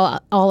you guys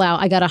all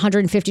out. I got a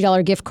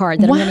 $150 gift card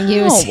that I'm going to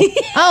use.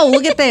 Oh,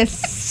 look at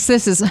this.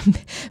 This is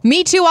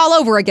Me Too all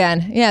over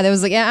again. Yeah, there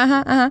was like,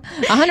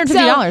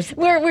 $150. So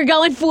we're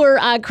going for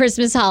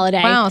Christmas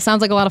holiday. Wow,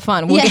 sounds like a lot of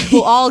fun. Yeah.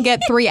 We'll all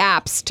get 3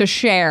 apps to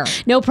share.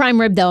 No prime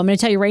rib, though. I'm going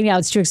to tell you right now,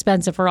 it's too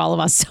expensive for all of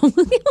us. So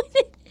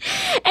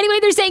anyway,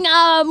 they're saying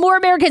more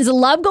Americans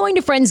love going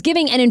to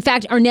Friendsgiving and, in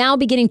fact, are now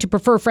beginning to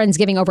prefer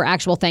Friendsgiving over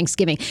actual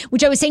Thanksgiving,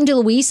 which I was saying to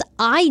Luis,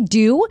 I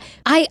do.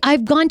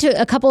 I've gone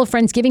to a couple of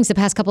Friendsgivings the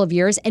past couple of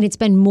years, and it's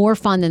been more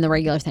fun than the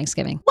regular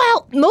Thanksgiving.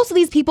 Well, most of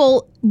these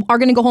people are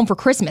going to go home for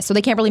Christmas, so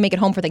they can't really make it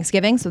home for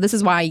Thanksgiving. So this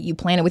is why you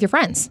plan it with your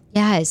friends.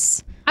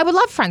 Yes. I would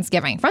love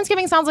Friendsgiving.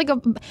 Friendsgiving sounds like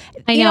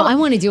I know. I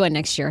want to do it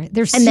next year.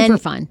 They're and super then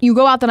fun. You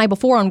go out the night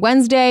before on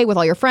Wednesday with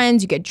all your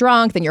friends, you get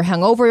drunk, then you're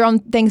hungover on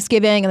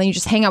Thanksgiving, and then you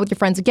just hang out with your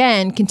friends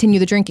again, continue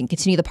the drinking,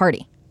 continue the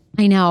party.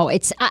 I know.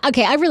 It's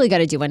okay. I really got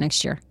to do one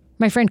next year.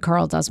 My friend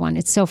Carl does one.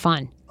 It's so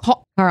fun.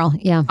 Carl,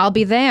 yeah. I'll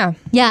be there.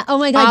 Yeah. Oh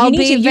my God. I'll You need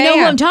be to. You know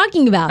there. who I'm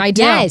talking about. I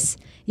do. Yes.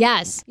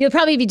 Yes. You'll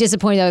probably be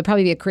disappointed, though. It'll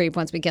probably be a creep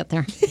once we get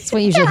there. That's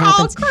what usually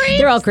happens.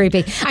 They're all creepy.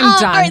 I'm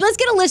done. All right, let's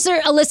get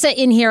Alyssa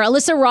in here.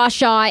 Alyssa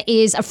Rawshaw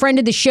is a friend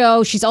of the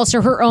show. She's also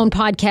her own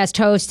podcast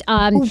host.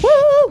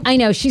 I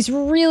know. She's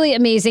really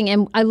amazing,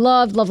 and I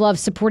love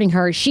supporting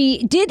her.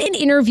 She did an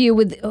interview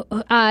with,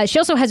 she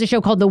also has a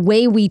show called The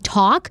Way We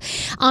Talk.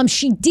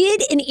 She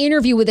did an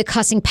interview with a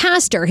cussing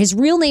pastor. His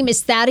real name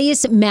is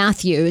Thaddeus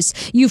Matthews.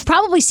 You've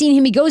probably seen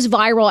him. He goes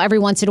viral every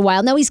once in a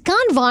while. Now, he's gone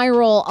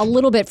viral a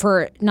little bit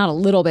for, not a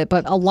little little bit,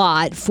 but a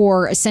lot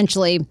for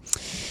essentially.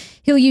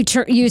 He'll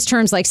use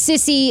terms like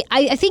sissy.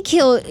 I think he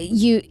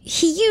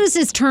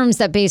uses terms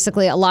that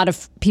basically a lot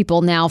of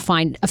people now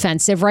find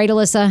offensive, right,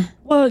 Alyssa?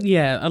 Well,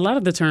 yeah, a lot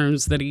of the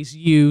terms that he's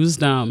used,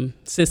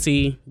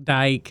 sissy,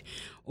 dyke,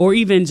 or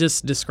even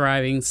just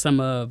describing some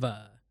of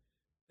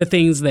the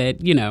things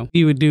that,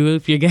 you would do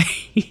if you're gay.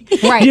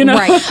 Right,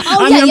 right. Oh,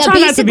 I'm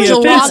trying not to be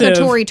offensive.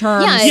 Derogatory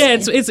terms. Yeah,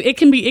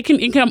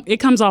 it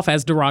comes off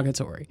as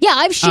derogatory. Yeah,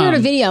 I've shared a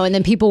video, and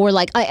then people were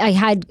like, I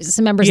had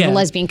some members of the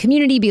lesbian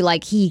community be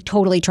like, he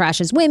totally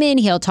trashes women.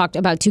 He'll talk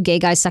about two gay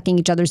guys sucking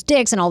each other's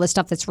dicks and all this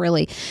stuff that's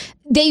really,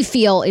 they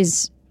feel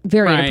is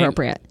very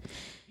inappropriate.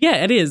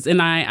 Yeah, it is.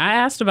 And I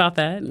asked about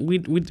that. We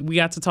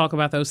got to talk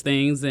about those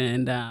things.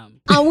 And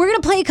we're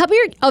going to play a couple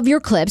of your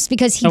clips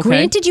because he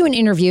granted you an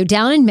interview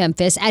down in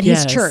Memphis at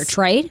his church,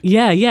 right?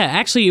 Yeah.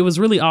 Actually, it was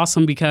really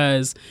awesome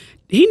because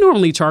he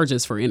normally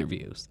charges for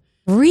interviews.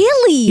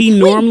 Really? He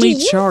normally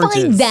charges. Do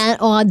you find that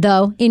odd,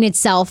 though, in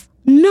itself?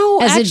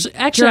 No, actually,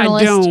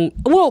 I don't.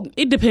 Well,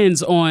 it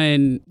depends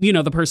on,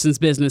 the person's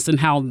business and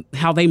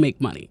how they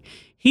make money.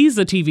 He's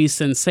a TV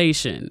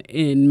sensation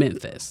in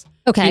Memphis.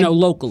 Okay.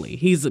 Locally.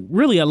 He's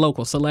really a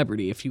local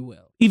celebrity, if you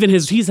will. Even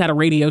he's had a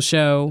radio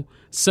show.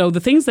 So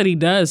the things that he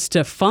does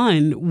to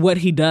fund what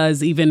he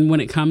does, even when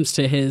it comes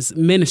to his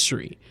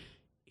ministry,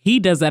 he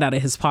does that out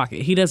of his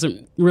pocket. He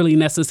doesn't really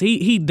necessarily,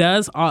 he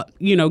does,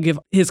 give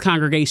his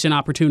congregation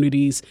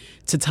opportunities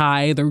to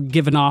tithe or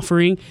give an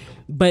offering,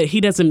 but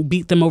he doesn't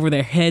beat them over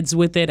their heads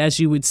with it, as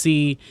you would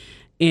see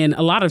in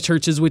a lot of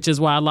churches, which is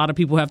why a lot of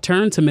people have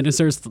turned to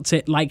ministers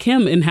like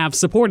him and have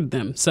supported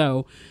them.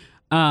 So,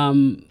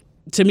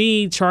 to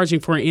me, charging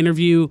for an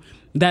interview,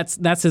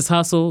 that's his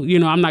hustle.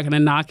 I'm not going to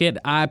knock it.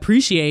 I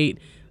appreciate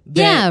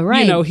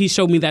that, he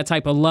showed me that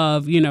type of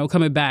love,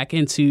 coming back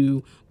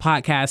into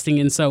podcasting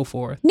and so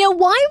forth. Now,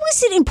 why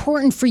was it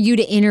important for you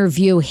to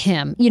interview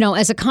him?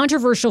 As a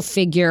controversial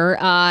figure,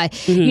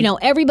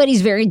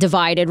 everybody's very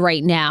divided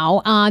right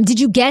now.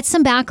 Did you get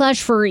some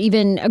backlash for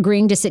even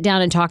agreeing to sit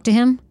down and talk to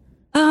him?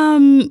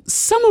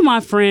 Some of my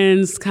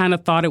friends kind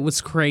of thought it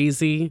was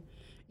crazy.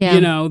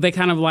 Yeah. They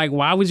kind of like,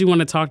 why would you want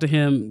to talk to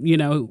him?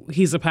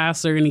 He's a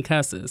pastor and he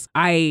cusses.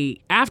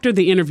 After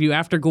the interview,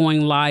 after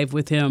going live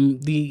with him,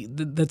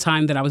 the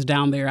time that I was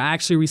down there, I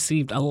actually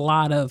received a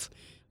lot of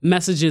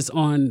messages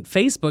on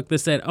Facebook that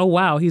said, oh,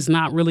 wow, he's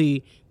not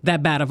really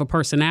that bad of a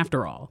person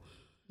after all.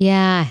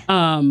 Yeah.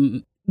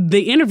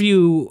 The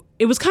interview,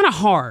 it was kind of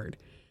hard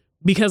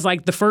because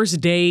like the first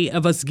day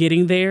of us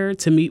getting there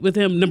to meet with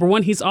him, number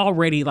one, he's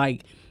already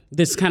like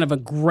this kind of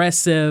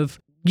aggressive,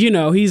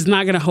 he's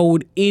not going to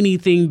hold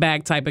anything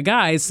back type of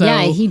guy. So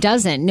yeah, he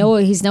doesn't. No,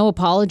 he's no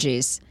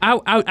apologies.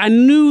 I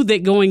knew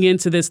that going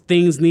into this,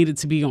 things needed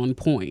to be on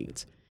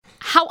point.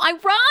 How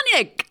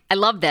ironic. I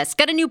love this.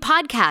 Got a new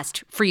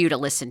podcast for you to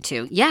listen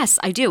to. Yes,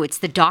 I do. It's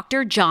the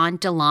Dr. John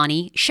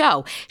Delaney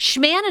Show.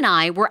 Schman and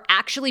I were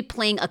actually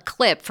playing a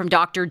clip from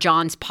Dr.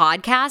 John's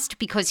podcast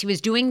because he was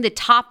doing the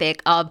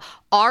topic of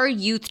are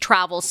youth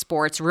travel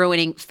sports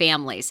ruining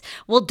families?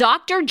 Well,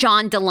 Dr.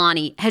 John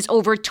Delaney has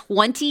over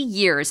 20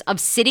 years of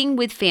sitting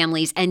with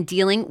families and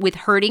dealing with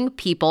hurting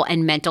people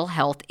and mental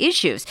health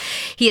issues.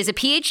 He has a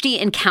PhD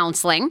in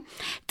counseling.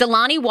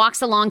 Delaney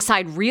walks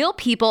alongside real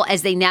people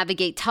as they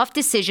navigate tough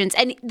decisions.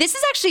 And this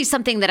is actually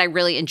something that I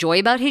really enjoy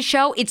about his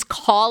show. It's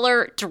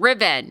caller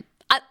driven.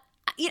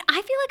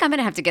 I feel like I'm going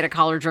to have to get a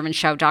caller-driven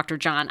show, Dr.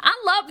 John. I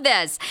love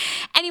this.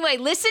 Anyway,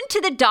 listen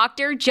to the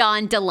Dr.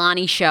 John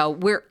Delaney Show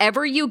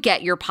wherever you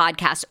get your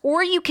podcast,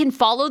 or you can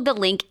follow the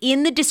link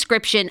in the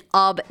description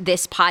of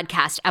this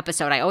podcast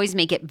episode. I always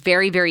make it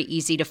very, very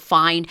easy to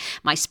find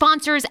my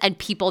sponsors and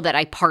people that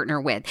I partner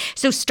with.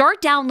 So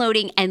start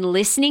downloading and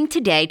listening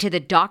today to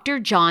the Dr.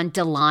 John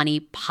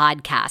Delaney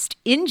podcast.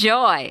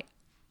 Enjoy.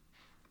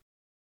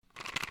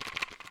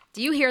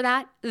 Do you hear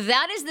that?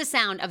 That is the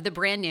sound of the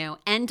brand new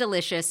and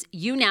delicious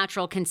Eu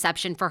Natural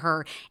Conception for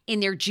Her in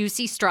their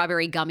juicy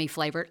strawberry gummy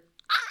flavored.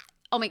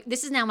 Oh my,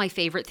 this is now my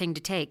favorite thing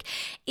to take.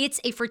 It's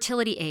a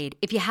fertility aid.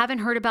 If you haven't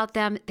heard about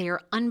them, they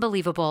are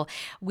unbelievable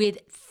with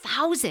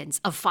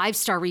thousands of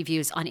 5-star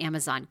reviews on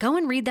Amazon. Go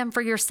and read them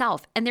for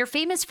yourself. And they're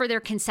famous for their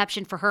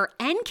Conception for Her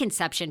and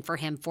Conception for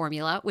Him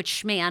formula, which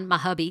Schman, my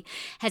hubby,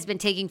 has been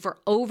taking for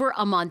over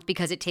a month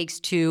because it takes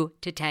two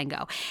to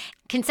tango.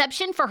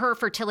 Conception for Her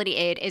fertility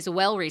aid is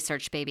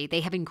well-researched, baby. They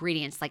have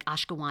ingredients like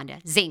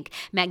ashwagandha, zinc,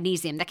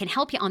 magnesium that can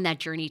help you on that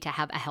journey to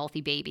have a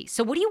healthy baby.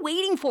 So what are you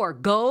waiting for?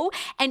 Go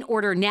and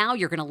order now.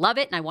 You're going to love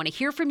it, and I want to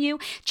hear from you.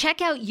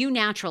 Check out Eu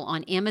Natural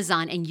on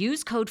Amazon and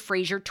use code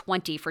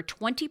Fraser20 for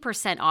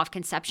 20% off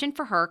Conception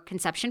for Her,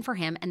 Conception for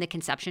Him, and the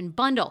Conception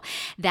Bundle.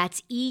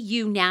 That's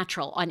EU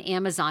Natural on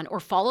Amazon, or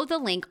follow the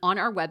link on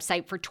our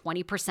website for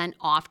 20%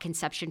 off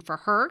Conception for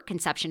Her,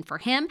 Conception for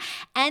Him,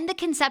 and the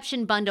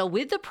Conception Bundle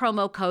with the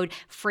promo code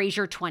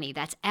Fraser20.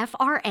 That's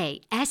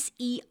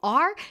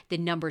FRASER, the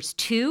numbers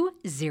 20.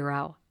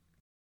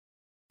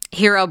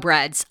 Hero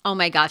Breads. Oh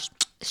my gosh.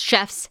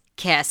 Chef's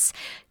kiss.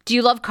 Do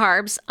you love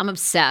carbs? I'm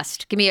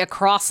obsessed. Give me a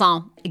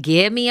croissant.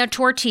 Give me a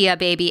tortilla,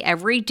 baby,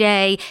 every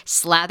day,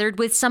 slathered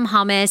with some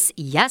hummus.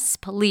 Yes,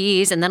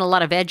 please. And then a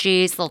lot of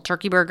veggies, a little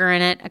turkey burger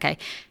in it. Okay.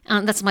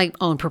 That's my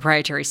own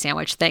proprietary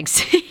sandwich. Thanks.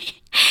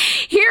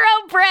 Hero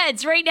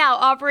Breads right now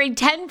offering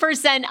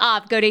 10%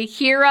 off. Go to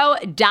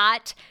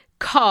hero.co.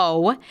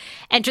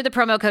 Enter the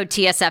promo code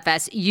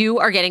TSFS. You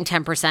are getting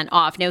 10%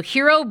 off. Now,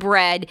 Hero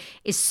Bread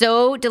is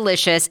so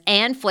delicious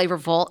and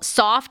flavorful,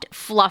 soft,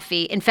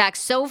 fluffy. In fact,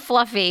 so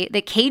fluffy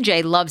that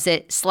KJ loves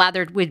it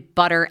slathered with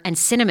butter and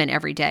cinnamon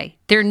every day.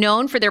 They're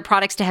known for their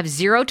products to have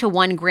 0 to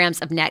 1 grams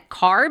of net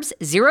carbs,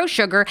 0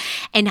 sugar,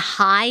 and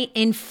high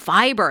in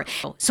fiber.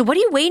 So what are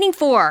you waiting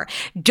for?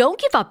 Don't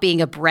give up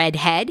being a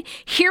breadhead.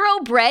 Hero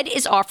Bread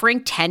is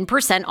offering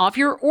 10% off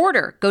your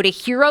order. Go to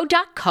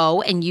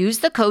hero.co and use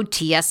the code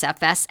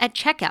TSFS at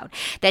checkout.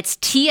 That's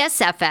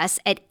TSFS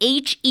at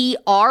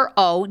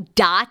HERO.CO.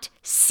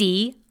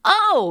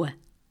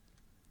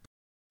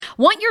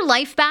 Want your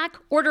life back?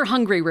 Order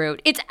Hungry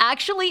Root. It's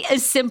actually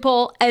as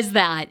simple as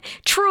that.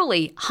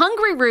 Truly,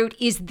 Hungry Root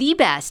is the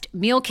best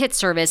meal kit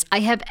service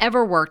I have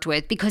ever worked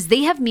with because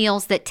they have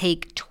meals that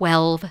take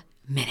 12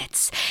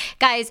 minutes.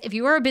 Guys, if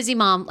you are a busy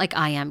mom like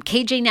I am,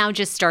 KJ now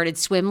just started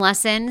swim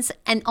lessons.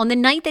 And on the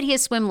night that he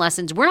has swim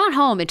lessons, we're not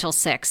home until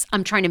 6.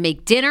 I'm trying to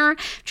make dinner,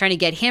 trying to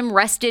get him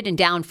rested and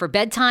down for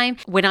bedtime.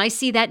 When I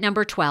see that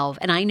number 12,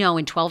 and I know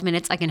in 12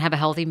 minutes I can have a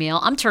healthy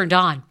meal, I'm turned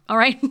on. All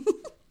right?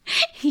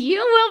 You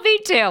will be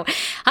too.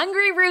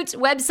 Hungry Root's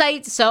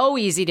website, so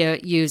easy to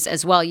use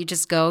as well. You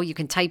just go, you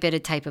can type in a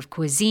type of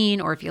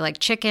cuisine, or if you like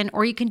chicken,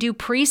 or you can do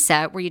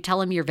preset where you tell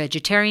them you're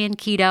vegetarian,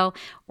 keto,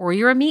 or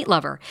you're a meat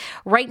lover.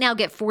 Right now,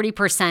 get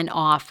 40%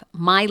 off.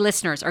 My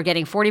listeners are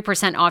getting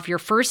 40% off your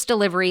first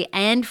delivery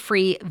and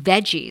free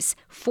veggies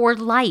for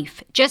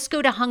life. Just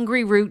go to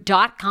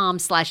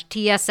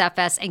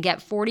hungryroot.com/TSFS and get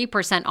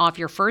 40% off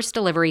your first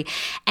delivery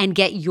and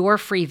get your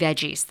free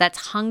veggies.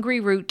 That's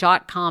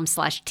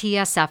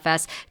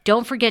hungryroot.com/TSFS.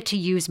 Don't forget to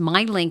use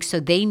my link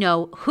so they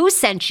know who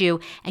sent you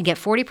and get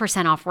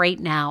 40% off right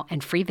now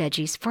and free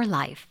veggies for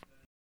life.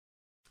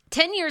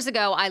 10 years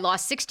ago, I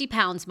lost 60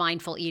 pounds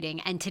mindful eating,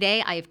 and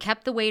today I have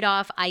kept the weight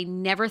off. I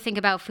never think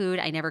about food.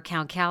 I never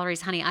count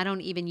calories. Honey, I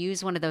don't even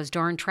use one of those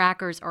darn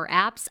trackers or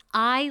apps.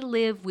 I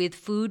live with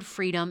food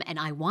freedom, and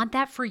I want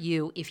that for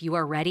you if you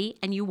are ready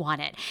and you want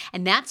it.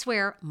 And that's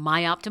where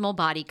My Optimal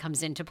Body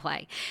comes into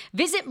play.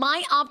 Visit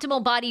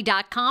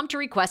myoptimalbody.com to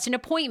request an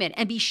appointment,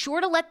 and be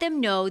sure to let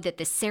them know that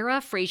the Sarah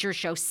Fraser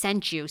Show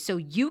sent you so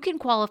you can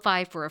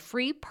qualify for a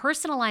free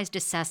personalized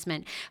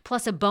assessment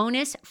plus a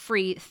bonus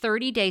free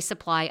 30-day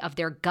supply of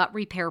their gut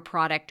repair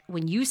product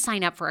when you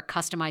sign up for a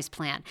customized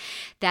plan.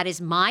 That is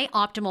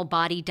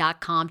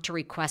myoptimalbody.com to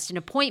request an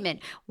appointment.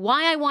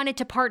 Why I wanted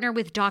to partner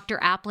with Dr.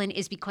 Applin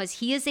is because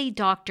he is a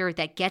doctor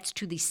that gets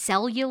to the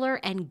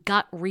cellular and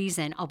gut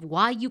reason of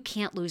why you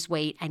can't lose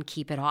weight and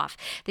keep it off.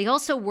 They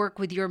also work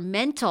with your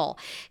mental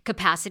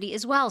capacity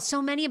as well.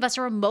 So many of us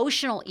are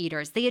emotional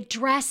eaters. They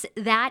address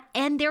that,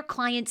 and their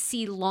clients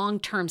see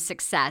long-term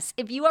success.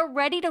 If you are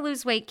ready to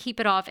lose weight,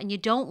 keep it off, and you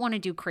don't want to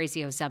do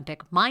crazy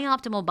Ozempic,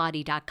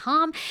 myoptimalbody.com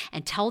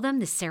and tell them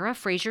the Sarah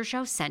Fraser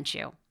Show sent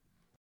you.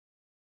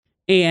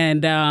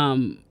 And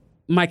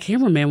my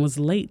cameraman was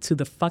late to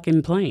the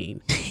fucking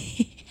plane.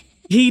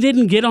 He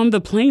didn't get on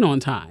the plane on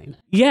time.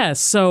 Yeah,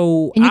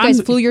 so... And you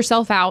guys flew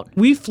yourself out?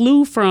 We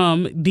flew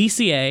from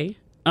DCA,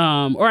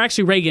 or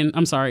actually Reagan.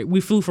 I'm sorry. We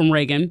flew from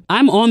Reagan.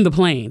 I'm on the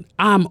plane.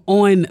 I'm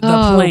on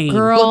the plane.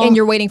 Girl. And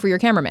you're waiting for your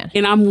cameraman.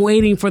 And I'm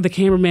waiting for the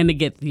cameraman to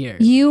get there.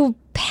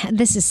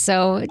 This is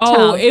so tough.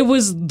 Oh, it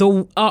was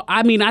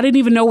I didn't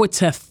even know what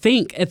to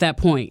think at that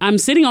point. I'm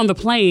sitting on the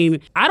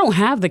plane. I don't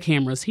have the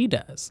cameras. He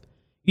does.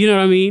 You know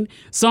what I mean?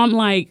 So I'm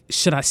like,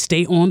 should I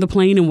stay on the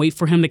plane and wait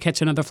for him to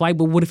catch another flight?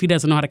 But what if he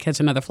doesn't know how to catch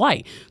another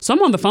flight? So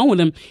I'm on the phone with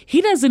him.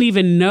 He doesn't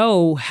even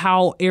know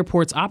how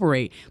airports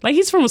operate. Like,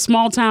 he's from a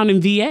small town in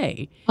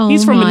VA.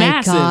 He's from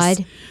Manassas.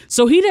 God.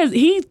 So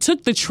he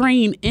took the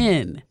train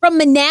in. From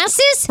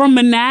Manassas? From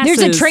Manassas.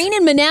 There's a train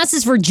in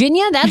Manassas,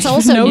 Virginia? That's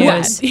also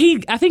news.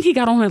 I think he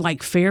got on at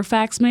like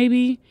Fairfax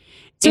maybe.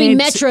 So he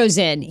metroed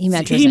in. He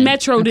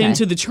metroed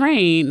into the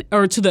train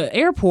or to the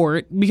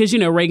airport because,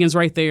 Reagan's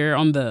right there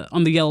on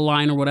the yellow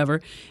line or whatever.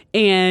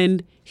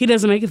 And he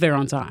doesn't make it there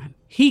on time.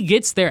 He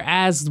gets there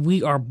as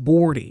we are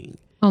boarding.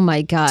 Oh,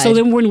 my God. So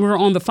then when we're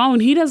on the phone,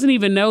 he doesn't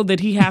even know that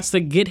he has to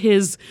get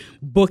his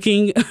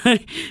booking.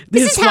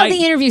 This is how the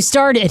interview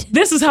started.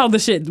 This is how the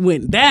shit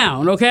went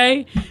down,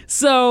 okay?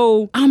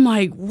 So I'm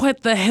like,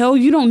 what the hell?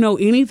 You don't know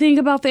anything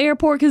about the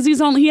airport because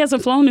he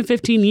hasn't flown in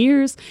 15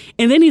 years.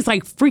 And then he's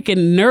like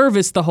freaking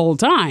nervous the whole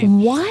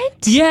time.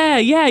 What?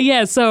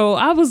 Yeah. So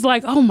I was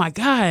like, oh, my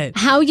God.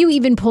 How you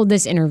even pulled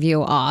this interview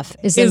off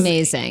is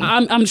amazing.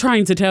 I'm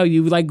trying to tell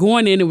you, like,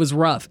 going in, it was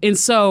rough. And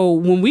so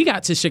when we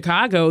got to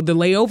Chicago, the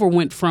layover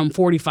went from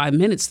 45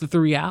 minutes to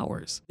 3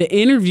 hours. The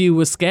interview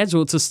was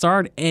scheduled to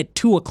start at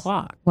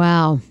 2:00.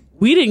 Wow.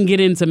 We didn't get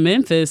into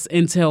Memphis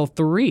until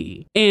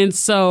 3. And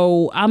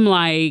so I'm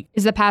like,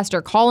 is the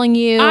pastor calling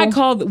you? I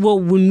called, well,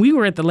 when we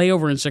were at the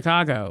layover in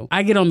Chicago,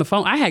 I get on the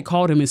phone. I had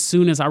called him as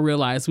soon as I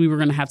realized we were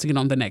going to have to get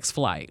on the next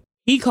flight.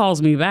 He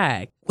calls me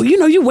back. Well,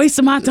 you're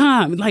wasting my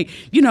time. Like,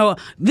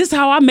 this is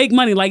how I make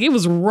money. Like, it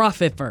was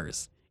rough at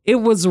first. It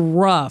was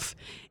rough.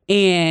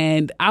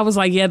 And I was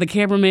like, yeah, the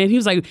cameraman, he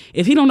was like,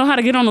 if he don't know how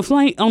to get on the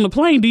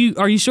plane,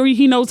 are you sure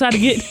he knows how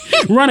to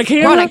run a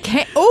camera?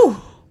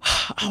 Oh.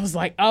 I was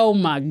like, oh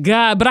my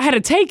God. But I had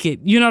to take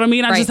it. You know what I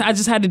mean? I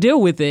just had to deal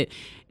with it.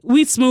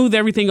 We smoothed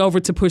everything over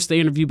to push the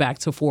interview back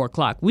to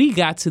 4:00. We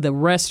got to the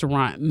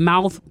restaurant,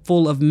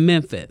 Mouthful of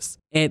Memphis,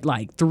 at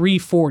like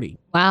 3:40.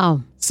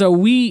 Wow. So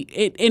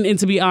and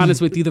to be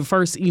honest with you, the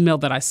first email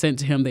that I sent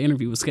to him, the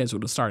interview was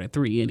scheduled to start at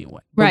 3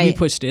 anyway. But right. We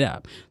pushed it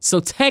up. So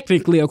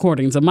technically,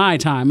 according to my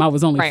time, I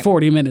was only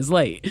 40 minutes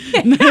late.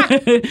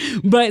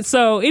 But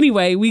so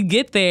anyway, we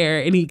get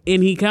there and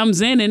he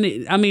comes in and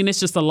it's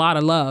just a lot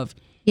of love.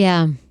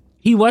 Yeah.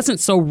 He wasn't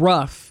so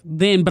rough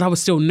then, but I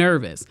was still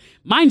nervous.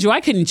 Mind you,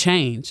 I couldn't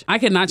change. I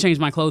could not change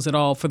my clothes at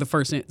all for the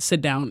first sit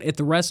down at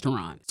the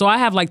restaurant. So I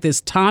have like this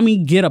Tommy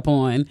getup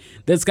on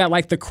that's got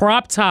like the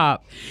crop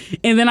top,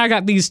 and then I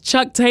got these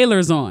Chuck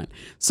Taylors on.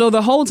 So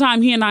the whole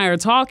time he and I are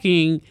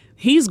talking,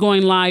 he's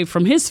going live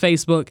from his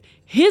Facebook.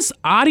 His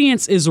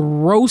audience is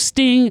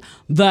roasting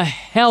the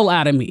hell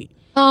out of me.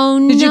 Oh,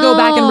 no. Did you go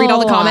back and read all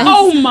the comments?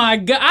 Oh, my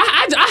God.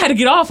 I had to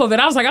get off of it.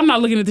 I was like, I'm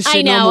not looking at this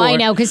shit no more. I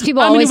know, because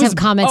people always have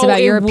comments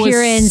about your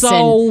appearance. It was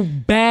so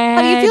bad.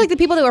 How do you feel like the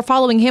people that were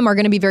following him are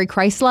going to be very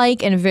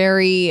Christ-like and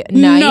very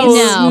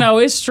nice? No,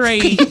 it's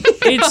straight.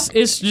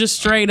 it's just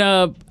straight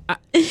up.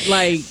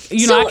 I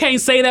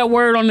can't say that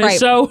word on this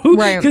show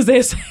because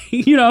there's,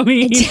 you know what I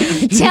mean?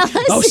 Tell us.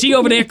 Oh, she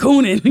over there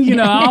cooning.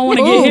 I don't want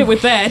to get hit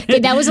with that.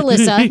 That was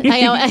Alyssa.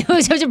 I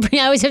always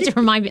have to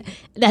remind me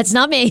that's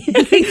not me.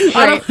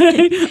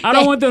 I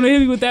don't want them to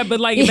hit me with that,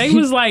 but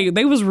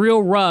they was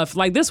real rough.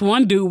 Like this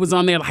one dude was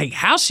on there like,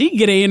 how she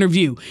get an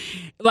interview?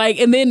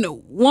 Like, and then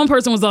one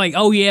person was like,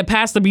 oh yeah,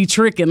 Pastor be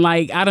tricking.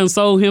 Like, I done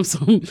sold him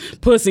some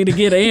pussy to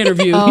get an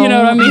interview. You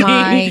know what I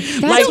mean?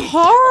 That's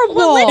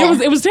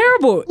horrible. It was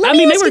terrible.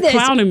 They were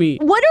clowning me.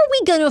 What are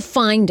we going to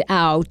find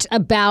out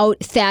about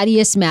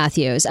Thaddeus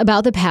Matthews,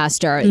 about the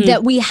pastor,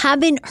 that we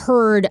haven't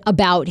heard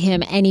about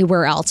him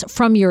anywhere else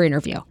from your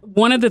interview?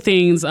 One of the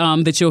things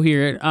that you'll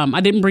hear, I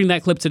didn't bring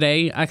that clip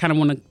today. I kind of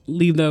want to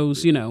leave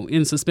those,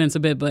 in suspense a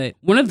bit. But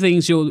one of the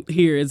things you'll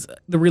hear is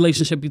the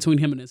relationship between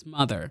him and his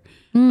mother.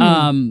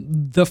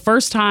 The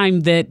first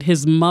time that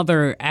his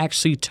mother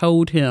actually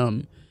told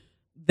him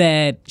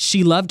that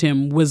she loved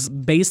him was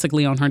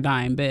basically on her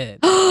dying bed.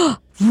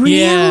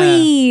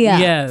 Really? Yeah.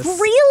 Yes.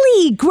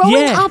 Really?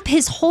 Growing up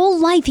his whole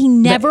life, he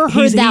never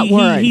heard that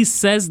word. He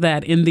says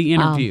that in the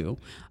interview.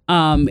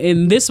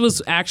 And this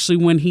was actually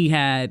when he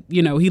had,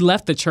 he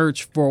left the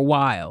church for a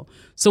while.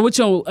 So what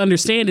you'll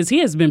understand is he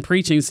has been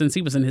preaching since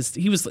he was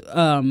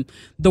the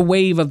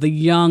wave of the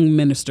young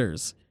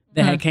ministers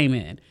that had came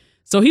in.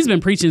 So he's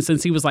been preaching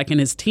since he was like in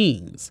his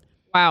teens.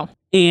 Wow.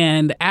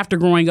 And after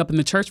growing up in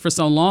the church for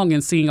so long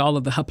and seeing all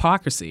of the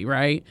hypocrisy,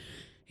 right?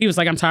 He was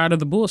like, I'm tired of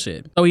the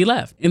bullshit. So he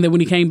left. And then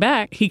when he came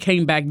back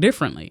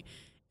differently.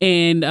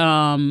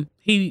 And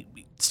he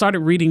started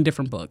reading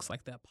different books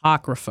like the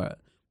Apocrypha,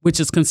 which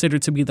is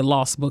considered to be the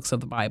lost books of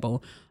the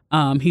Bible.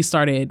 He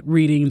started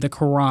reading the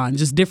Quran,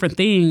 just different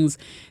things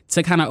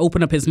to kind of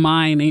open up his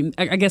mind and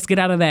I guess get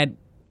out of that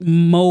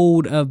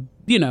mode of,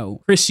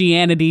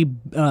 Christianity,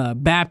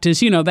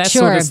 Baptist, that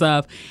sort of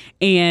stuff.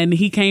 And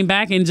he came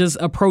back and just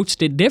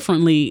approached it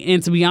differently.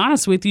 And to be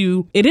honest with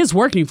you, it is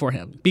working for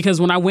him because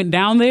when I went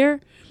down there,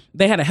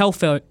 they had a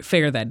health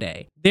fair that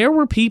day. There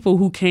were people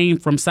who came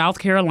from South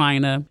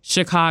Carolina,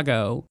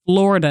 Chicago,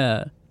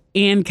 Florida,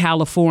 and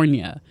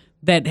California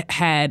that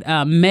had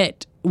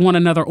met one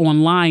another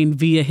online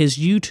via his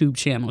YouTube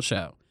channel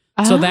show.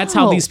 So that's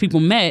how these people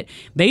met.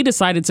 They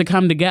decided to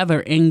come together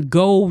and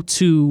go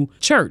to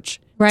church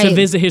to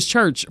visit his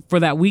church for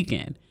that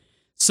weekend.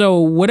 So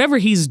whatever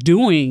he's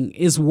doing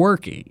is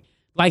working.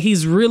 Like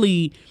he's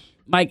really,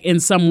 like in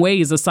some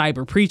ways, a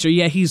cyber preacher.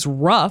 Yeah, he's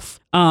rough.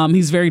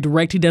 He's very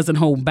direct. He doesn't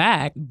hold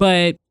back,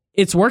 but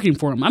it's working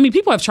for him. I mean,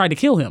 people have tried to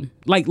kill him,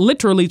 like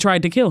literally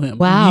tried to kill him.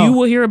 Wow. You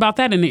will hear about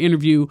that in the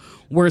interview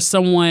where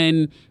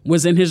someone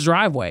was in his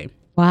driveway.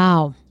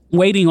 Wow.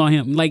 Waiting on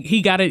him. Like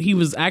he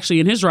was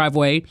actually in his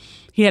driveway.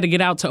 He had to get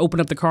out to open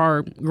up the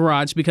car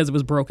garage because it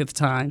was broke at the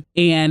time.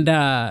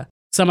 And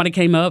somebody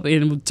came up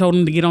and told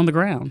him to get on the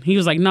ground. He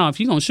was like, no, if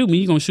you're going to shoot me,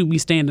 you're going to shoot me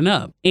standing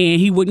up. And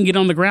he wouldn't get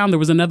on the ground. There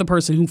was another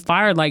person who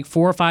fired like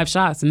 4 or 5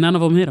 shots and none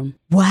of them hit him.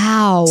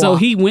 Wow. So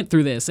he went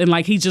through this. And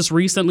like he just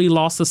recently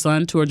lost a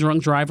son to a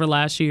drunk driver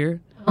last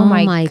year. Oh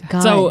my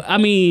God. So, I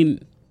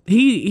mean,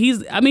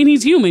 he's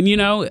human,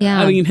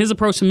 Yeah. I mean, his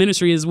approach to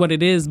ministry is what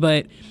it is,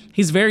 but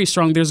he's very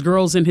strong. There's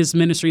girls in his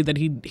ministry that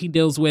he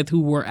deals with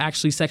who were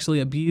actually sexually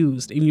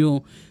abused, and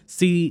you'll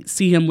see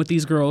him with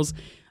these girls.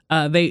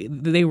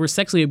 they were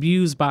sexually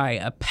abused by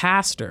a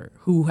pastor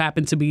who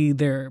happened to be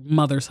their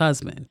mother's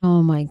husband.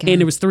 Oh my God. And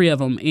there was 3 of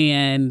them,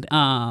 and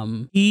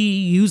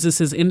he uses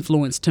his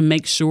influence to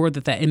make sure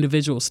that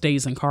individual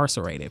stays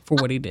incarcerated for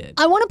what he did.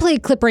 I want to play a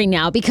clip right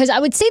now because I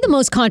would say the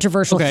most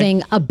controversial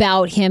thing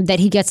about him that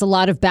he gets a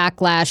lot of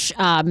backlash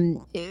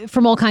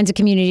from all kinds of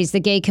communities, the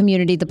gay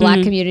community, the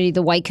black community,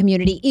 the white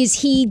community, is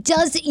he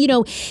does,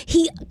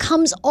 he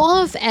comes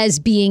off as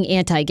being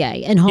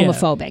anti-gay and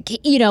homophobic,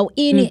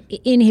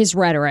 in his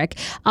rhetoric.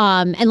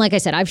 And like I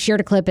said, I've shared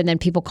a clip and then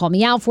people call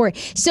me out for it.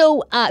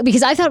 So,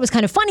 because I thought it was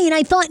kind of funny, and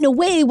I thought in a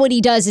way what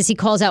he does is he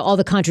calls out all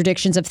the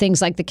contradictions of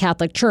things like the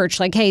Catholic Church.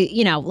 Like, hey,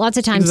 lots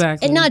of times,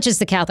 and not just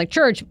the Catholic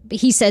Church,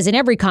 he says in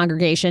every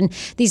congregation,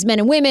 these men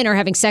and women are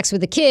having sex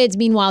with the kids.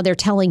 Meanwhile, they're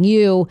telling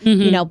you,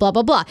 blah,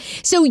 blah, blah.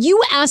 So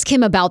you ask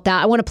him about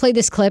that. I want to play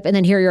this clip and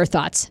then hear your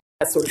thoughts.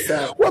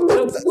 Well,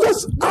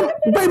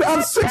 baby,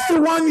 I'm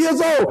 61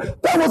 years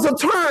old. That was a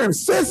term,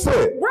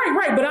 sissy.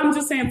 Right. But I'm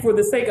just saying, for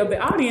the sake of the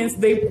audience,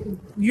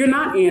 you're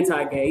not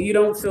anti-gay. You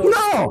don't feel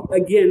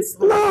against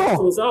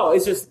homosexuals at all.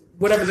 It's just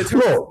whatever the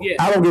term. Look,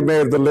 I don't get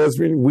mad at the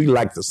lesbian. We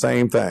like the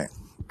same thing.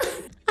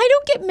 I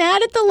don't get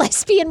mad at the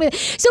lesbian.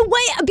 So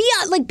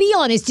be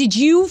honest. Did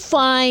you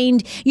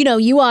find,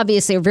 you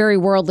obviously are a very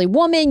worldly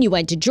woman. You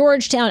went to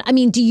Georgetown. I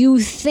mean, do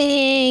you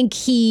think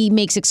he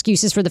makes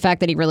excuses for the fact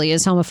that he really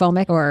is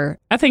homophobic? Or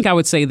I think I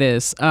would say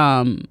this.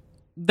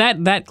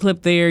 That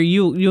clip there,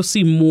 you'll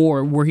see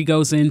more where he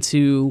goes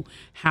into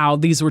how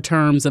these were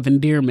terms of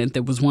endearment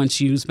that was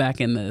once used back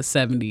in the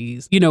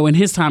 70s. In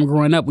his time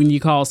growing up, when you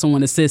call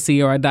someone a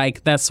sissy or a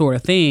dyke, that sort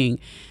of thing.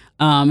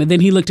 And then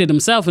he looked at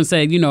himself and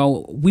said,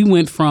 we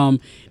went from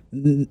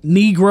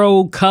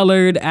Negro,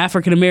 colored,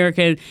 African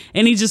American,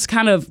 and he just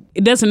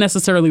it doesn't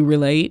necessarily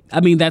relate.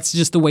 I mean, that's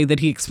just the way that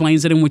he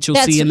explains it, and what you'll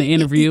see in the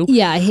interview.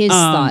 Yeah, his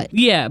thought.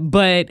 Yeah,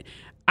 but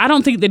I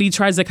don't think that he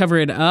tries to cover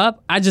it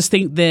up. I just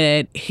think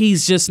that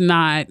he's just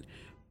not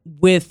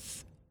with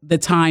the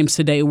times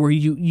today where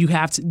you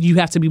have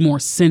to be more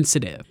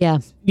sensitive. Yeah.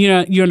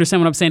 You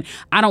understand what I'm saying?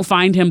 I don't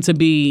find him to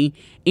be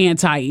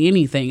anti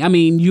anything. I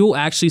mean, you'll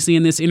actually see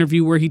in this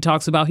interview where he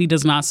talks about he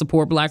does not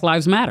support Black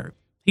Lives Matter.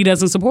 He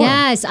doesn't support them.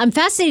 Yes, I'm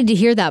fascinated to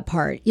hear that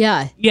part.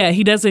 Yeah. Yeah,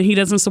 he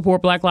doesn't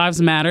support Black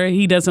Lives Matter.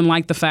 He doesn't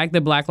like the fact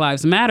that Black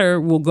Lives Matter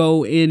will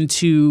go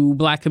into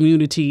Black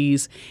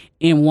communities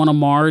and want to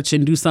march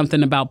and do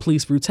something about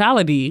police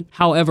brutality.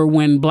 However,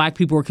 when Black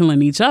people are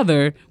killing each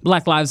other,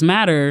 Black Lives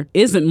Matter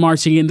isn't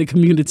marching in the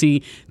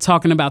community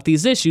talking about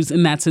these issues,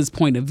 and that's his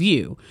point of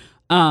view.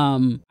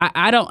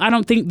 I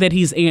don't think that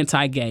he's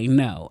anti-gay.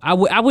 No,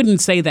 I wouldn't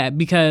say that,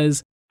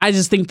 because I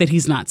just think that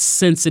he's not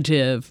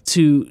sensitive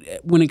to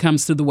when it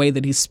comes to the way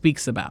that he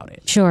speaks about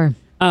it. Sure.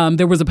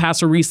 There was a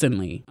pastor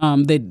recently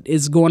that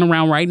is going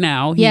around right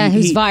now.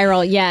 Who's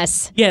viral,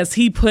 yes. Yes,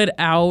 he put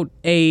out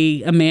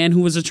a man who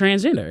was a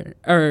transgender.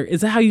 Or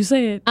is that how you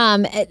say it?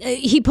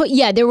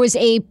 There was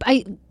I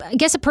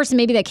guess a person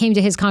maybe that came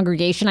to his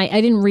congregation.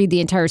 I didn't read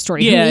the entire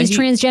story. Yeah, he's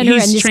transgender.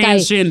 He's and this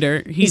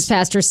transgender. His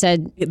pastor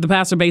said... The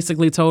pastor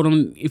basically told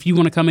him, if you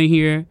want to come in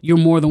here, you're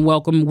more than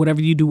welcome.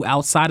 Whatever you do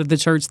outside of the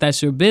church,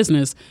 that's your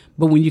business.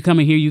 But when you come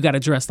in here, you got to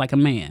dress like a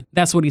man.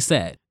 That's what he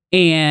said.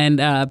 And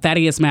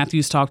Thaddeus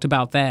Matthews talked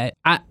about that.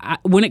 I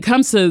when it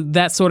comes to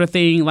that sort of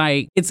thing,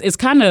 like it's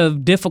kind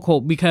of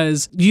difficult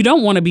because you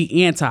don't want to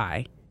be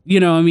anti,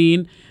 you know what I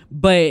mean?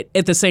 But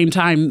at the same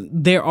time,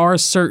 there are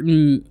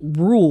certain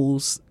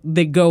rules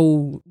that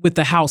go with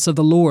the house of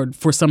the Lord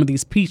for some of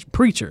these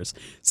preachers.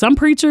 Some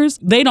preachers,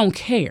 they don't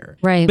care.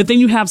 Right. But then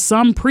you have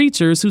some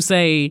preachers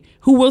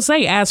who will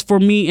say, as for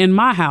me and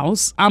my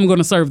house, I'm going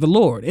to serve the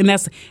Lord. And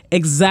that's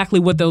exactly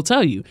what they'll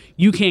tell you.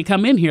 You can't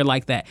come in here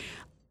like that.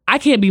 I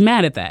can't be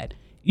mad at that.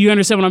 You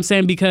understand what I'm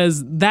saying?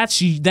 Because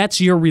that's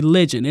your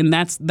religion, and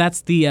that's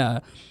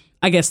the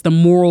I guess the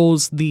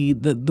morals, the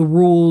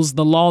rules,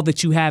 the law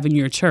that you have in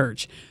your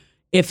church.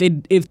 If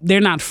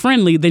they're not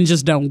friendly, then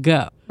just don't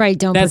go. Right,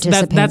 don't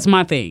participate. That's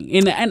my thing,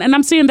 and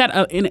I'm seeing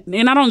that,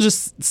 and I don't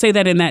just say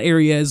that in that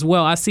area as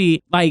well. I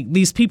see like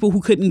these people who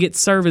couldn't get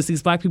service,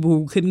 these Black people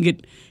who couldn't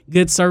get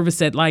good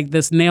service at like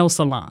this nail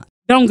salon.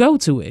 Don't go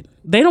to it.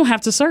 They don't have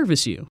to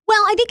service you.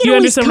 Well, I think you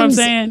understand what I'm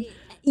saying.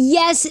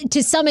 Yes,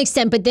 to some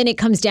extent, but then it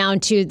comes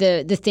down to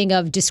the thing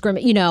of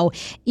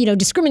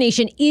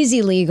discrimination is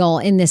illegal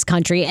in this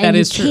country, and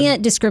you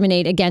can't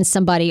discriminate against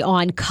somebody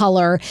on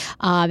color.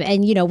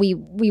 And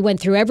we went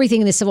through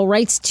everything in the civil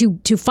rights to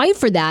fight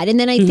for that, and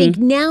then I think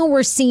now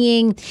we're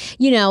seeing,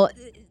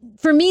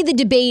 for me, the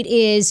debate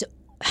is,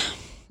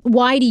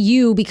 why do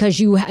you, because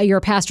you're a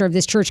pastor of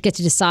this church, get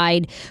to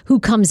decide who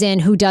comes in,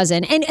 who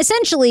doesn't? And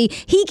essentially,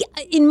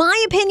 in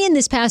my opinion,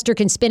 this pastor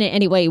can spin it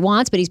any way he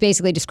wants, but he's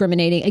basically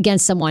discriminating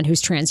against someone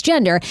who's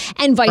transgender,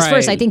 and vice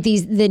versa. I think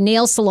the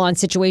nail salon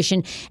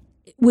situation,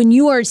 when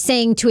you are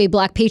saying to a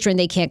Black patron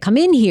they can't come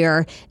in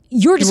here,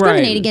 you're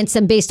discriminating against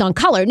them based on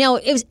color. Now,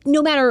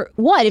 no matter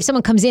what, if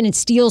someone comes in and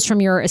steals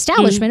from your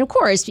establishment, of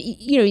course,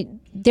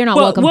 they're not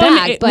welcome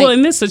back. But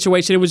in this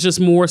situation, it was just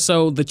more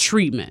so the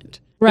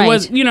treatment. Right. It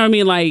was, you know what I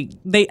mean? Like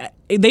they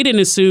didn't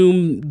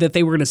assume that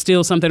they were going to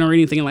steal something or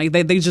anything. Like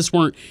they just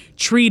weren't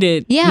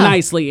treated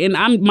nicely.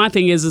 And my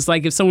thing is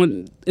like if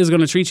someone is going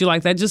to treat you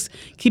like that, just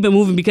keep it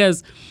moving,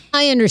 because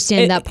I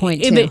understand that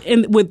point too.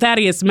 And with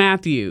Thaddeus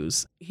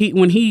Matthews,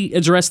 when he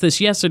addressed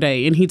this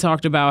yesterday, and he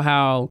talked about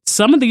how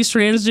some of these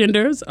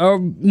transgenders are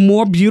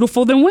more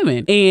beautiful than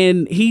women,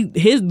 and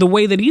the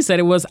way that he said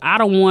it was, I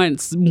don't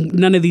want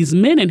none of these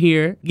men in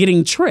here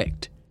getting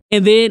tricked.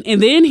 And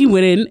then he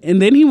went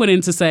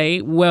in to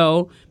say,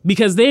 well,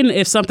 because then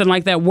if something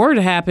like that were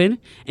to happen,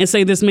 and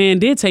say this man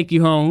did take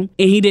you home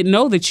and he didn't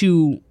know that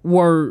you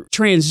were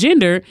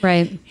transgender,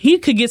 right, he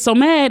could get so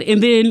mad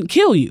and then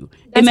kill you.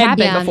 That's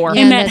happened before.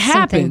 And that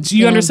happens.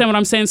 You understand what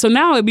I'm saying? So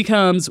now it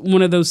becomes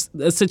one of those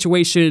a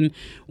situation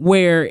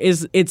where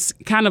it's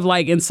kind of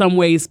like, in some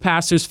ways,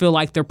 pastors feel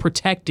like they're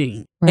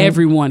protecting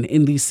everyone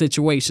in these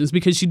situations,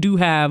 because you do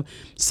have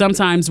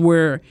sometimes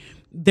where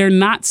they're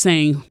not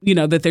saying, you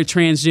know, that they're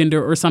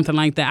transgender or something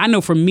like that. I know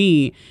for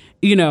me,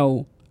 you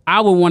know, I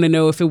would want to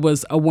know if it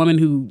was a woman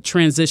who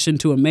transitioned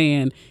to a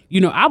man. You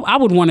know, I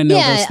would want to know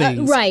those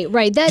things.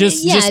 Right.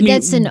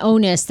 That's an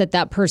onus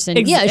that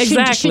person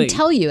should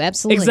tell you.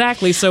 Absolutely.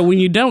 Exactly. So when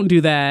you don't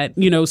do that,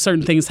 you know,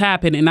 certain things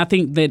happen. And I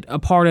think that a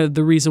part of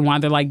the reason why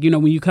they're like, you know,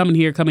 when you come in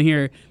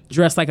here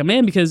dressed like a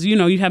man, because, you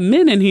know, you have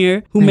men in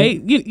here who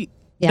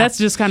that's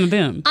just kind of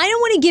them. I don't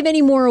want to give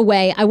any more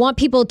away. I want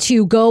people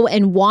to go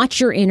and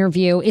watch your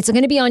interview. It's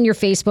going to be on your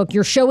Facebook.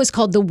 Your show is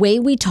called The Way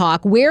We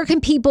Talk. Where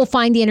can people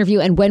find the interview,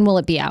 and when will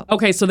it be out?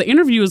 Okay, so the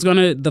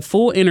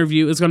full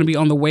interview is going to be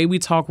on the Way We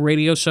Talk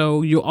radio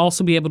show. You'll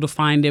also be able to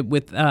find it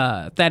with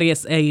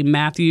Thaddeus A.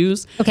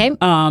 Matthews. Okay.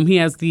 He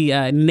has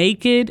the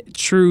Naked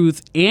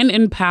Truth and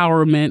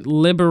Empowerment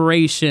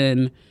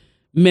Liberation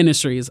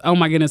Ministries. Oh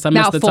my goodness, I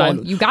messed the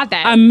title. You got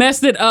that. I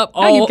messed it up.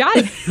 You got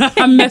it.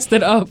 I messed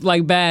it up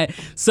like bad.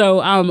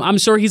 So I'm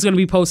sure he's going to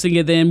be posting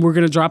it. Then we're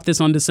going to drop this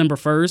on December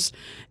 1st,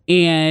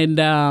 and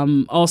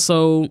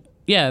also.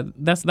 Yeah,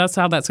 that's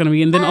how that's going to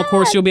be. And then, of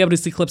course, you'll be able to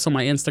see clips on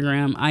my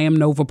Instagram. I am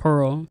Nova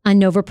Pearl. On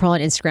Nova Pearl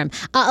on Instagram.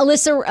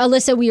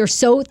 Alyssa, we are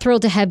so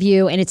thrilled to have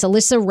you. And it's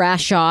Alyssa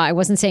Rashaw. I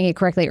wasn't saying it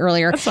correctly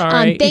earlier. That's all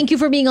right. Thank you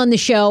for being on the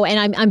show.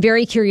 And I'm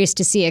very curious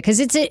to see it, because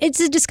it's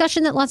a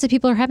discussion that lots of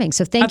people are having.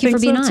 So thank you for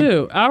being on.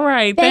 Too. All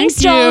right. Thanks,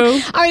 thank Joel.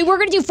 you. All right, we're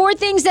going to do 4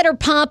 things that are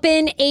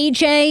popping.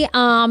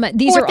 AJ,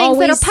 these are things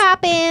always... that are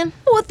popping.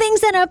 4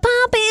 things that are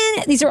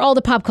popping. These are all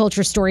the pop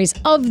culture stories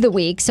of the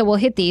week. So we'll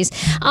hit these.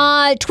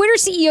 Twitter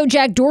CEO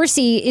Jack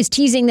Dorsey is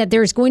teasing that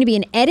there's going to be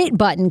an edit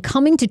button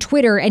coming to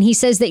Twitter, and he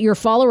says that your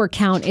follower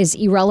count is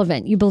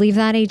irrelevant. You believe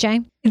that,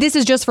 AJ? This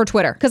is just for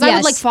Twitter, because I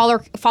would like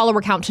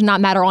follower count to not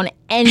matter on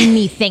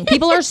anything.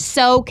 People are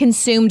so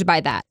consumed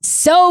by that.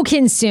 So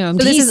consumed.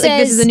 So this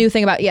is a new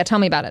thing about. Yeah, tell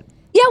me about it.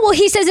 Yeah, well,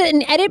 he says that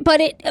an edit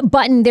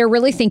button, they're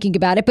really thinking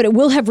about it, but it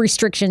will have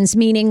restrictions,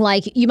 meaning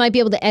like you might be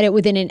able to edit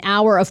within an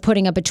hour of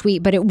putting up a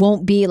tweet, but it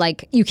won't be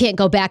like you can't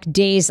go back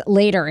days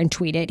later and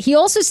tweet it. He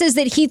also says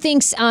that he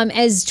thinks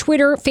as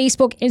Twitter,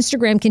 Facebook,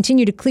 Instagram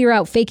continue to clear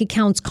out fake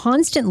accounts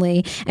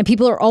constantly and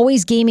people are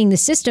always gaming the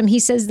system, he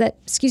says that,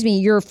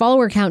 your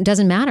follower count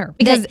doesn't matter.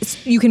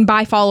 Because you can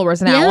buy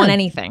followers now on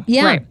anything.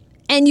 Yeah. Right.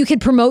 And you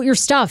could promote your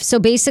stuff. So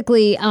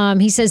basically,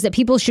 he says that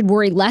people should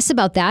worry less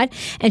about that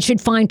and should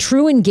find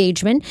true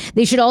engagement.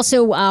 They should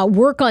also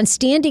work on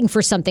standing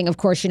for something, of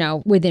course,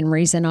 within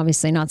reason,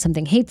 obviously not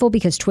something hateful,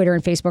 because Twitter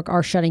and Facebook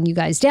are shutting you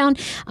guys down.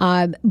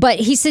 But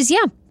he says,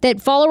 that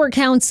follower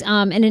counts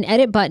and an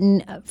edit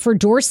button for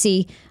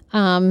Dorsey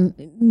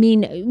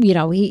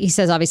he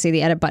says obviously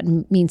the edit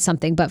button means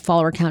something, but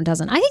follower count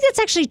doesn't. I think that's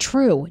actually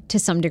true to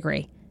some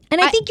degree. And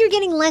I think you're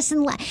getting less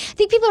and less. I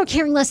think people are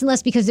caring less and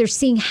less because they're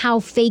seeing how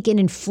fake and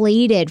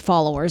inflated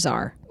followers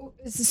are.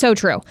 So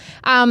true.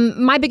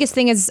 My biggest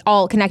thing is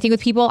all connecting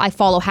with people. I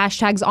follow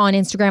hashtags on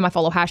Instagram. I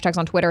follow hashtags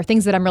on Twitter.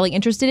 Things that I'm really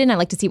interested in. I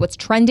like to see what's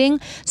trending.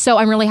 So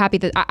I'm really happy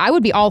that I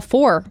would be all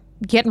for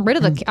getting rid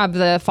of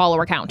the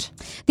follower count.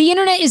 The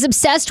internet is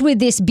obsessed with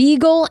this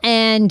beagle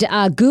and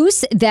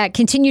goose that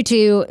continue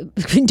to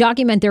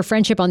document their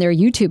friendship on their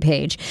YouTube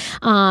page.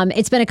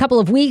 It's been a couple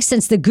of weeks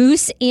since the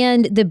goose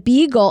and the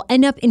beagle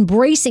end up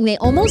embracing. They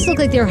almost look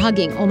like they're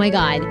hugging. Oh my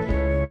God.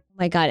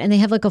 And they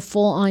have like a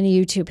full-on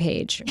YouTube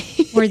page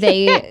where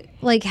they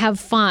like have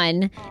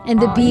fun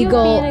and the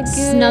beagle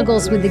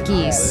snuggles with the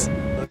geese.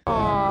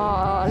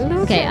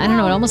 Okay, I don't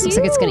know. It almost looks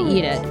like it's going to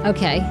eat it.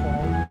 Okay.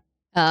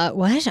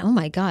 What? Oh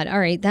my God. All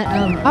right.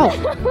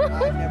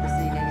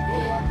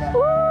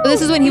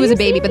 This is when he was a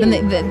baby, but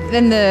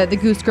then the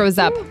goose grows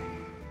up.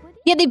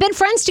 Yeah, they've been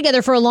friends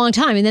together for a long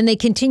time, and then they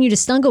continue to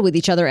snuggle with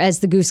each other as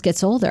the goose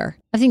gets older.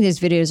 I think these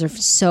videos are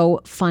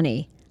so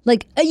funny.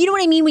 Like, you know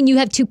what I mean? When you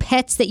have 2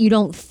 pets that you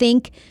don't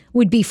think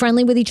would be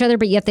friendly with each other,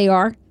 but yet they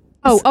are.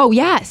 Oh,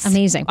 yes.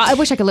 Amazing. I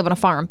wish I could live on a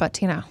farm, but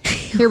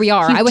here we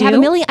are. You I would do?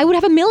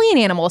 have a million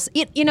animals.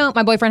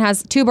 My boyfriend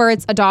has 2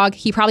 birds, a dog.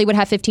 He probably would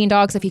have 15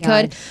 dogs if he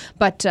could.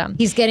 But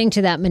he's getting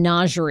to that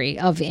menagerie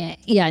of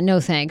no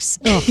thanks.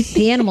 Ugh,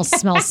 the animals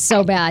smell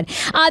so bad.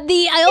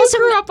 I also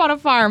grew up on a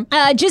farm.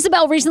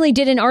 Jezebel recently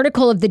did an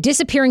article of the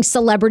disappearing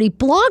celebrity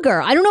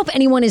blogger. I don't know if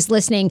anyone is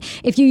listening.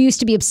 If you used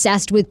to be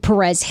obsessed with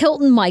Perez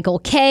Hilton, Michael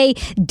Kay,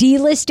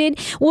 delisted.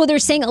 Well, they're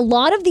saying a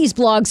lot of these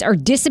blogs are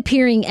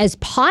disappearing as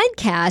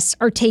podcasts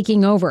are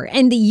taking over.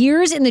 And the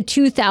years in the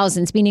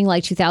 2000s, meaning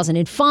like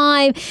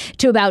 2005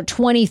 to about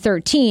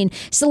 2013,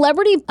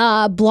 celebrity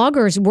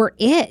bloggers were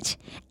it.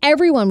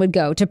 Everyone would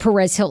go to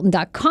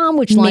PerezHilton.com,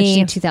 which launched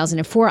in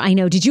 2004. I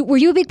know. Were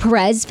you a big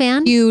Perez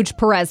fan? Huge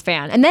Perez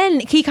fan. And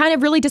then he kind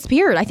of really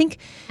disappeared. I think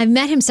I've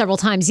met him several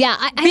times. Yeah.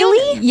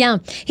 Really? Yeah.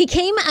 He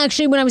came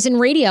actually when I was in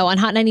radio on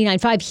Hot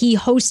 99.5. He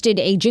hosted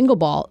a Jingle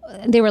Ball.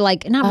 They were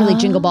like, not really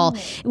Jingle Ball.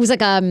 It was like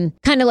kind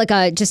of like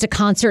just a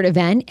concert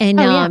event.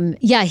 And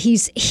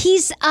he's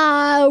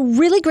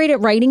really great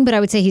at writing, but I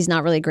would say he's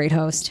not really a great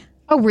host.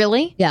 Oh,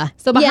 really? Yeah.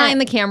 So behind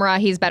the camera,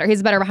 he's better.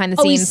 He's better behind the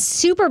scenes. He's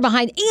super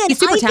behind. And he's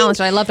super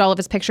talented. I loved all of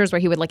his pictures where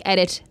he would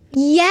edit.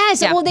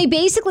 Yes. Yeah. Well, they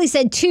basically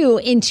said too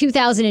in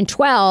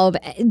 2012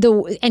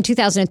 and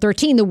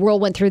 2013, the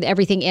world went through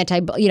everything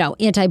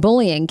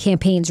anti-bullying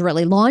campaigns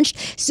really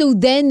launched. So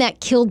then that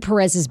killed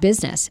Perez's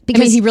business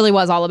because he really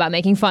was all about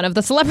making fun of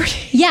the celebrity.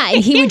 Yeah,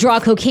 and he would draw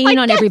cocaine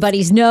on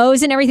everybody's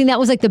nose and everything. That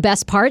was the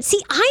best part.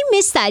 See, I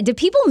miss that. Do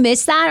people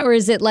miss that, or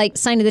is it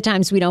sign of the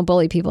times we don't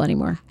bully people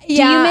anymore?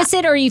 Yeah. Do you miss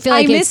it, or you feel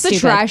like I miss the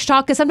trash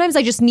talk? Because sometimes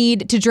I just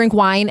need to drink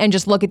wine and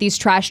just look at these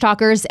trash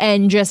talkers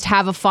and just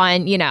have a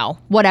fun,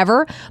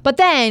 whatever. But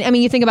then,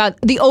 you think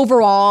about the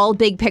overall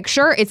big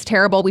picture. It's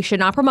terrible. We should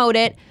not promote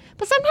it.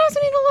 But sometimes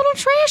we need a little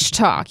trash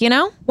talk,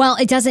 Well,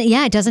 it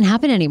doesn't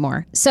happen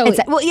anymore. So it's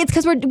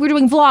because we're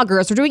doing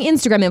vloggers, we're doing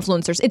Instagram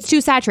influencers. It's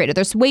too saturated.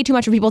 There's way too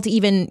much for people to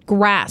even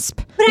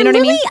grasp. But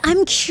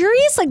I'm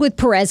curious, with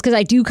Perez, because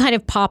I do kind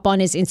of pop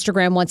on his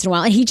Instagram once in a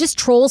while, and he just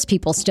trolls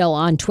people still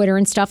on Twitter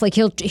and stuff. What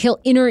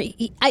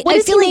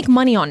does he make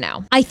money on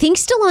now? I think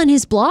still on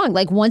his blog.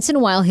 Once in a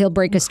while, he'll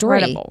break a story.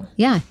 Incredible.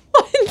 Yeah.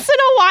 Once in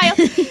a while.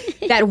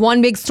 That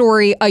one big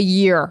story a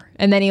year,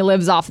 and then he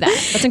lives off that.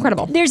 That's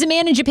incredible. There's a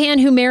man in Japan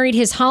who married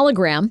his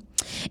hologram.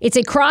 It's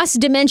a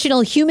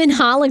cross-dimensional human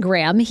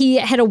hologram. He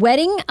had a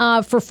wedding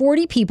for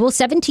 40 people,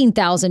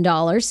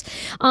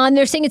 $17,000. And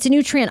they're saying it's a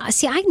new trend.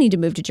 See, I need to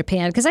move to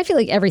Japan because I feel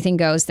like everything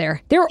goes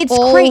there. It's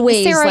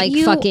always Sarah,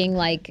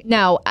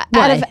 No,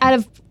 out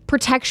of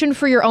protection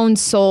for your own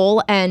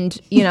soul and,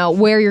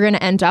 where you're going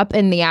to end up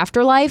in the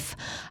afterlife,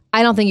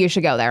 I don't think you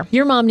should go there.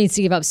 Your mom needs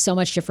to give up so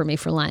much shit for me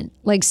for Lent.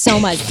 So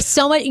much.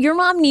 So much. Your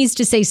mom needs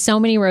to say so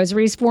many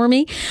rosaries for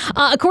me.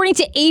 According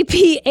to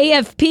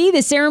AFP,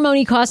 the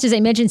ceremony cost, as I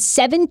mentioned,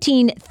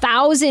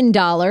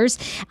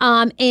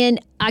 $17,000. And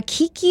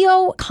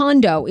Akikio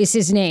Kondo is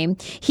his name.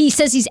 He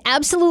says he's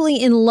absolutely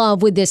in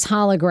love with this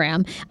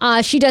hologram.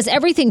 She does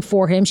everything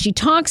for him. She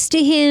talks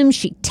to him.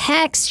 She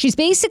texts. She's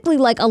basically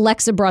like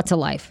Alexa brought to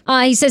life.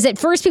 He says at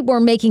first people were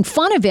making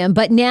fun of him,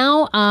 but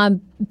now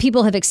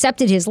people have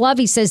accepted his love.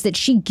 He says that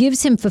she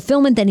gives him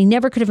fulfillment that he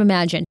never could have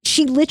imagined.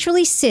 She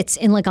literally sits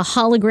in a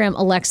hologram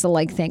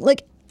Alexa-like thing.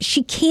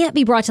 She can't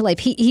be brought to life.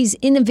 He's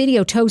in the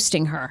video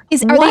toasting her.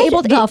 Are they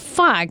able to? The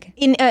fuck?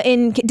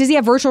 Does he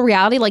have virtual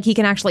reality? He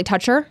can actually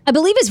touch her? I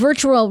believe his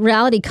virtual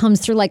reality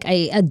comes through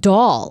a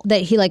doll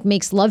that he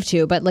makes love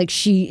to, but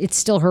it's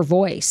still her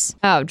voice.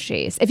 Oh,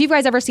 jeez. If you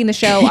guys ever seen the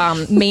show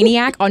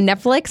Maniac on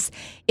Netflix,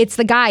 it's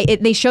the guy.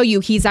 They show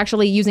you he's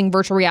actually using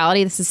virtual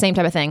reality. This is the same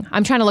type of thing.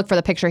 I'm trying to look for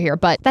the picture here,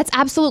 but that's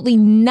absolutely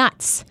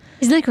nuts.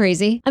 Isn't that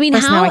crazy?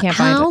 Now I can't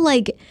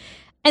find it.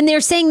 And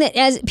they're saying that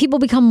as people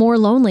become more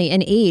lonely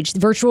and age,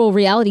 virtual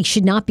reality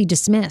should not be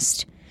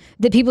dismissed.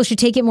 That people should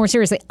take it more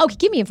seriously. Okay,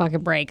 give me a fucking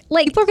break.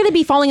 People are going to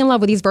be falling in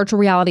love with these virtual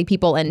reality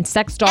people and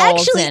sex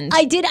dolls. Actually,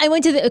 I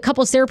went to a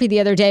couples therapy the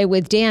other day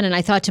with Dan, and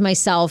I thought to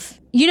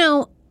myself,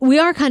 we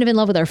are kind of in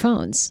love with our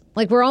phones.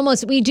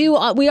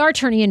 We are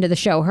turning into the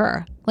show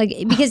her.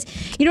 Because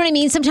you know what I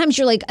mean? Sometimes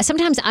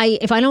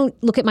if I don't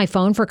look at my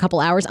phone for a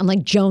couple hours, I'm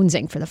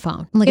jonesing for the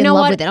phone. I'm in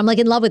love with it. I'm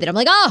in love with it. I'm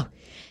oh,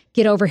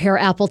 get over here,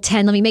 Apple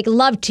 10. Let me make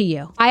love to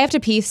you. I have to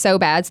pee so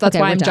bad, so that's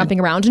why I'm jumping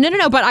around.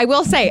 No. But I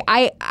will say,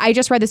 I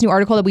just read this new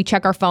article that we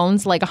check our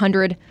phones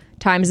 100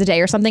 times a day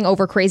or something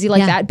over crazy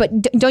that.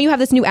 But don't you have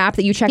this new app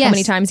that you check how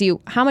many times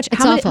how much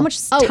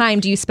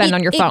time do you spend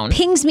on your phone? It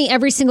pings me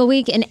every single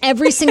week, and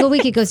every single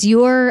week it goes,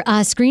 your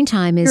screen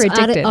time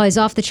is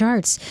off the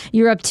charts.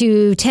 You're up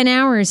to 10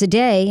 hours a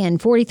day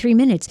and 43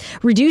 minutes.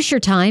 Reduce your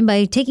time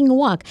by taking a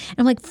walk.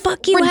 And I'm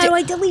fuck you. How do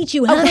I delete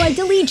you? How do I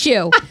delete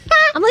you?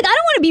 I'm I don't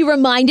want to be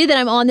reminded that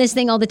I'm on this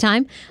thing all the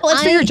time. Well,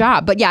 it's for your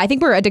job. But yeah, I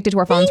think we're addicted to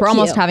our phones. We're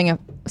almost having a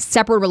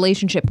separate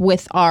relationship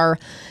with our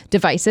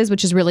devices,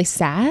 which is really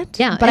sad.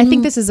 Yeah, But I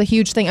think this is a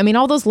huge thing. I mean,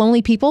 all those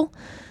lonely people.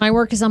 My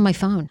work is on my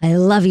phone. I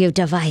love you,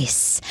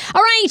 device.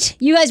 All right,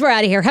 you guys, we're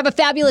out of here. Have a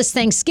fabulous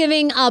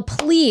Thanksgiving.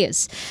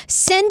 Please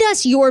send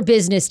us your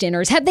business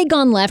dinners. Have they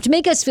gone left?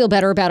 Make us feel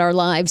better about our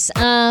lives.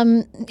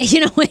 Anything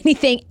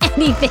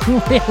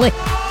really.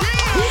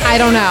 I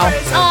don't know.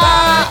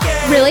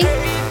 Really?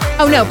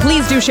 Oh, no,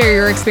 please do share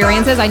your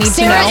experiences. I need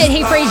Sarah to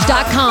know.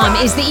 @heyfrase.com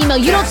is the email.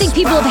 You don't think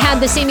people have had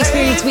the same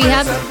experience we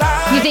have?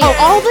 You think? Oh,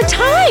 all the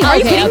time. Are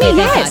you kidding me?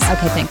 Yes. Thank God.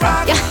 Okay, thank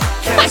God. Yeah.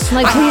 I'm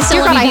like, please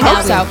Dear don't let God, me be I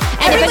hope that so.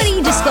 weird. And everybody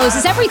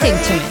discloses everything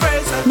to me.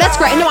 That's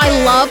great. No, I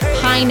love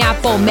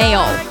pineapple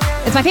mayo.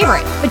 It's my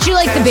favorite. But you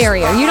like the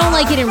barrier. You don't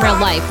like it in real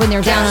life when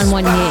they're down on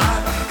one knee.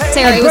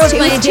 Sarah, I it was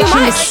broke my too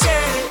addiction much.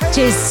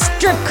 to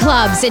strip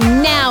clubs, and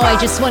now I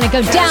just want to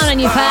go down on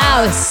you for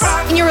house.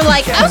 And you were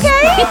like,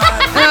 okay.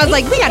 And I was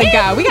like, we gotta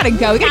go. We gotta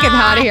get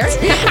out of here.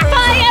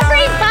 Bye,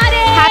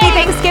 everybody. Happy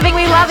Thanksgiving.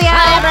 We love you.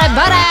 Bye,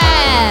 everybody.